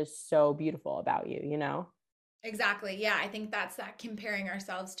of what is so beautiful about you, you know? Exactly. Yeah, I think that's that comparing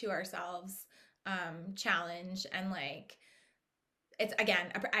ourselves to ourselves challenge. And like it's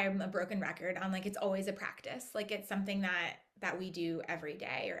again, I'm a broken record on like it's always a practice. Like it's something that we do every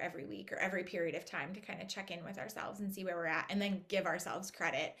day or every week or every period of time to kind of check in with ourselves and see where we're at and then give ourselves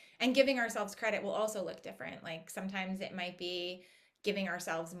credit. And giving ourselves credit will also look different. Like sometimes it might be giving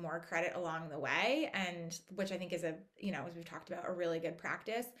ourselves more credit along the way, and which I think is a, you know, as we've talked about, a really good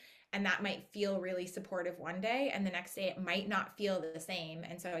practice. And that might feel really supportive one day and the next day it might not feel the same.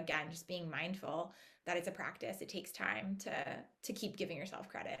 And so again, just being mindful that it's a practice. It takes time to keep giving yourself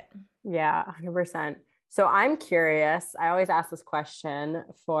credit. Yeah, 100%. So I'm curious. I always ask this question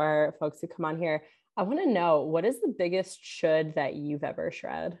for folks who come on here. I want to know, what is the biggest should that you've ever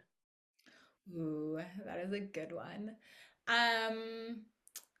shred? Ooh, that is a good one. Um,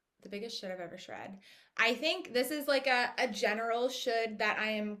 the biggest should I've ever shred. I think this is like a general should that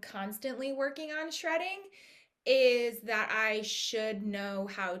I am constantly working on shredding is that I should know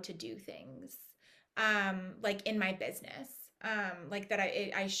how to do things. Like in my business. Like that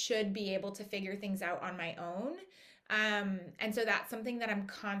I should be able to figure things out on my own. And so that's something that I'm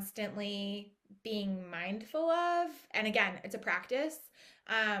constantly being mindful of. And again, it's a practice.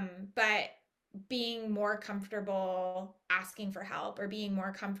 But being more comfortable asking for help or being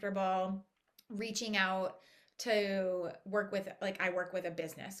more comfortable reaching out to work with, like I work with a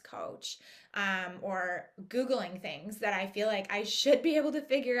business coach, or Googling things that I feel like I should be able to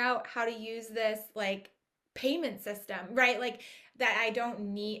figure out how to use this like payment system, right? Like that I don't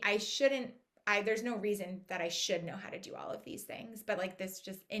need, I shouldn't, there's no reason that I should know how to do all of these things, but like this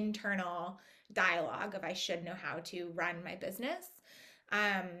just internal dialogue of I should know how to run my business.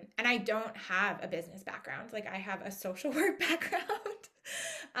 Um, and I don't have a business background. Like I have a social work background.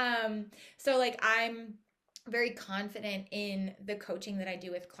 um, so like I'm very confident in the coaching that I do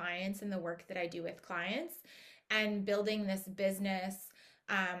with clients and the work that I do with clients and building this business.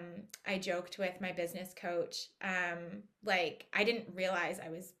 I joked with my business coach, like I didn't realize I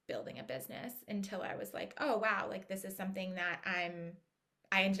was building a business until I was like, oh wow, like this is something that I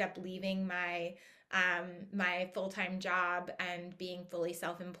ended up leaving my full-time job and being fully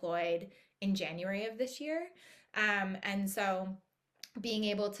self-employed in January of this year. And so being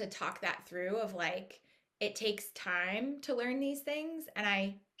able to talk that through of like it takes time to learn these things and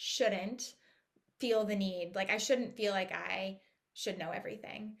I shouldn't feel the need, like I shouldn't feel like I should know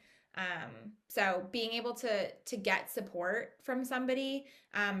everything. So being able to get support from somebody,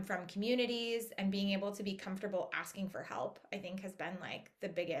 from communities, and being able to be comfortable asking for help, I think has been like the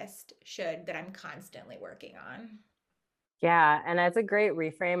biggest should that I'm constantly working on. Yeah, and that's a great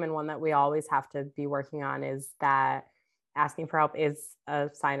reframe, and one that we always have to be working on is that asking for help is a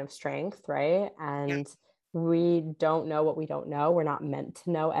sign of strength, right? Yeah. And we don't know what we don't know. We're not meant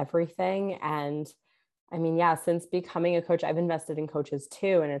to know everything. And I mean, yeah, since becoming a coach, I've invested in coaches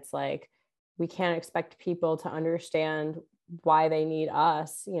too. And it's like, we can't expect people to understand why they need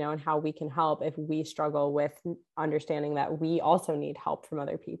us, you know, and how we can help if we struggle with understanding that we also need help from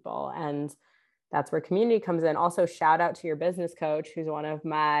other people. And that's where community comes in. Also, shout out to your business coach, who's one of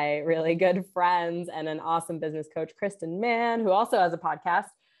my really good friends and an awesome business coach, Kristen Mann, who also has a podcast.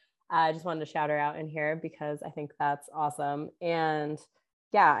 I just wanted to shout her out in here because I think that's awesome. And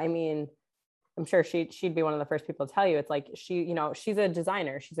yeah, I mean, I'm sure she'd be one of the first people to tell you. It's like you know, she's a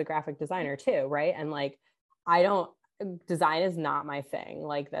designer, she's a graphic designer too, right? And like, I don't, design is not my thing.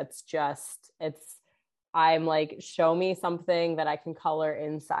 Like that's just, it's, I'm like, show me something that I can color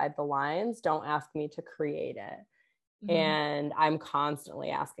inside the lines. Don't ask me to create it. Mm-hmm. And I'm constantly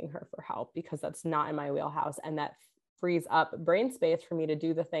asking her for help because that's not in my wheelhouse. And that frees up brain space for me to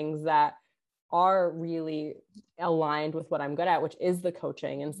do the things that are really aligned with what I'm good at, which is the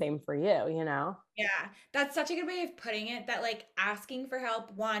coaching. And same for you, you know? Yeah, that's such a good way of putting it that like asking for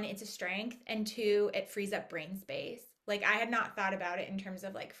help, one, it's a strength, and two, it frees up brain space. Like I had not thought about it in terms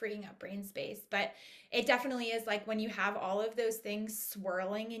of like freeing up brain space, but it definitely is like when you have all of those things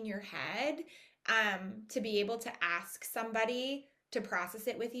swirling in your head, to be able to ask somebody to process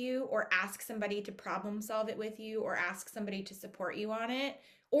it with you or ask somebody to problem solve it with you or ask somebody to support you on it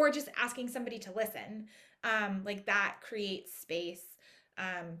or just asking somebody to listen. Like that creates space,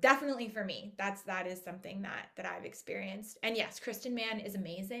 definitely for me. That is something that I've experienced. And yes, Kristen Mann is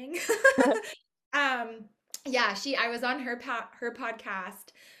amazing. um, yeah, I was on her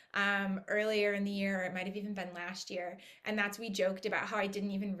podcast earlier in the year, or it might have even been last year. And that's, we joked about how I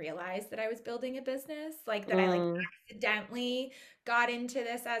didn't even realize that I was building a business, like that I like Mm, accidentally got into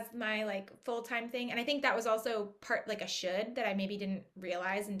this as my like full-time thing. And I think that was also part like a should that I maybe didn't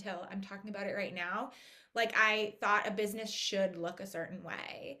realize until I'm talking about it right now. Like I thought a business should look a certain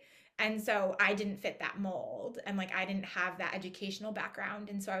way. And so I didn't fit that mold, and like I didn't have that educational background.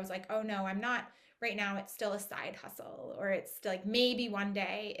 And so I was like, oh no, I'm not right now. It's still a side hustle, or it's still like maybe one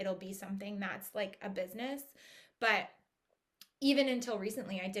day it'll be something that's like a business. But even until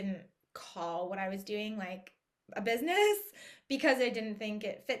recently, I didn't call what I was doing like a business because I didn't think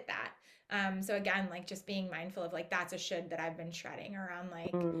it fit that. So again, like just being mindful of like that's a should that I've been shredding around,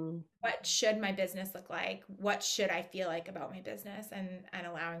 like mm. what should my business look like? What should I feel like about my business, and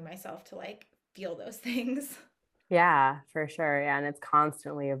allowing myself to like feel those things. Yeah, for sure. Yeah. And it's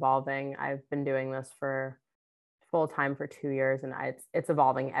constantly evolving. I've been doing this for full time for 2 years, and it's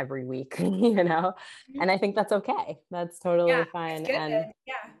evolving every week, you know? Mhm. And I think that's okay. That's Yeah, totally it's fine. good. And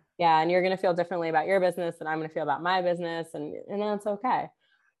Yeah. yeah, and you're going to feel differently about your business, and I'm going to feel about my business, and that's okay.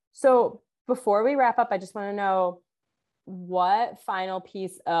 So before we wrap up, I just want to know what final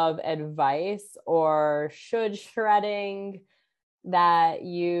piece of advice or should shredding that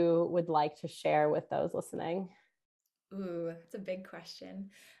you would like to share with those listening? Ooh, that's a big question.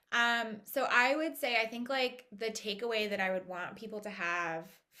 So I would say I think like the takeaway that I would want people to have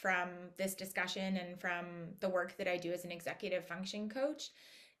from this discussion and from the work that I do as an executive function coach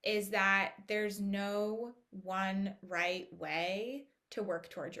is that there's no one right way to work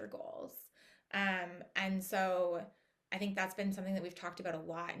towards your goals. And so I think that's been something that we've talked about a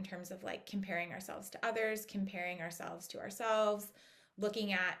lot in terms of like comparing ourselves to others, comparing ourselves to ourselves,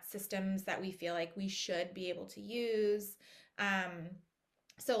 looking at systems that we feel like we should be able to use. Um,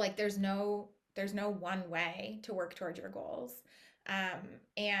 so like there's no one way to work towards your goals.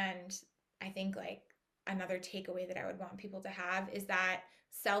 And I think like another takeaway that I would want people to have is that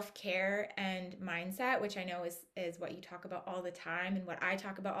self-care and mindset, which I know is what you talk about all the time and what I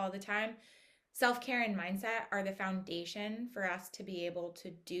talk about all the time. Self-care and mindset are the foundation for us to be able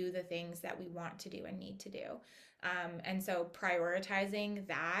to do the things that we want to do and need to do. And so prioritizing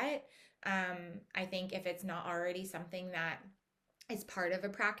that, I think if it's not already something that is part of a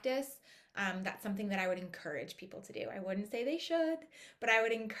practice, that's something that I would encourage people to do. I wouldn't say they should, but I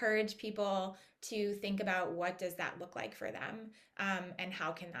would encourage people to think about what does that look like for them, and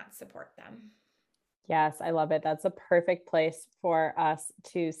how can that support them. Yes, I love it. That's a perfect place for us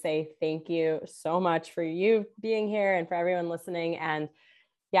to say thank you so much for you being here and for everyone listening. And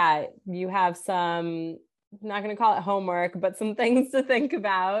yeah, you have some, I'm not going to call it homework, but some things to think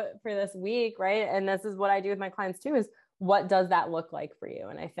about for this week, right? And this is what I do with my clients too, is what does that look like for you?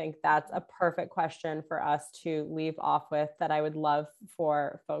 And I think that's a perfect question for us to leave off with that I would love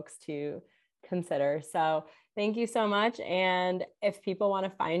for folks to consider. So thank you so much. And if people want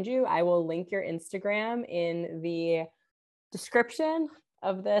to find you, I will link your Instagram in the description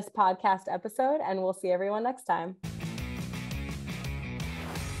of this podcast episode, and we'll see everyone next time.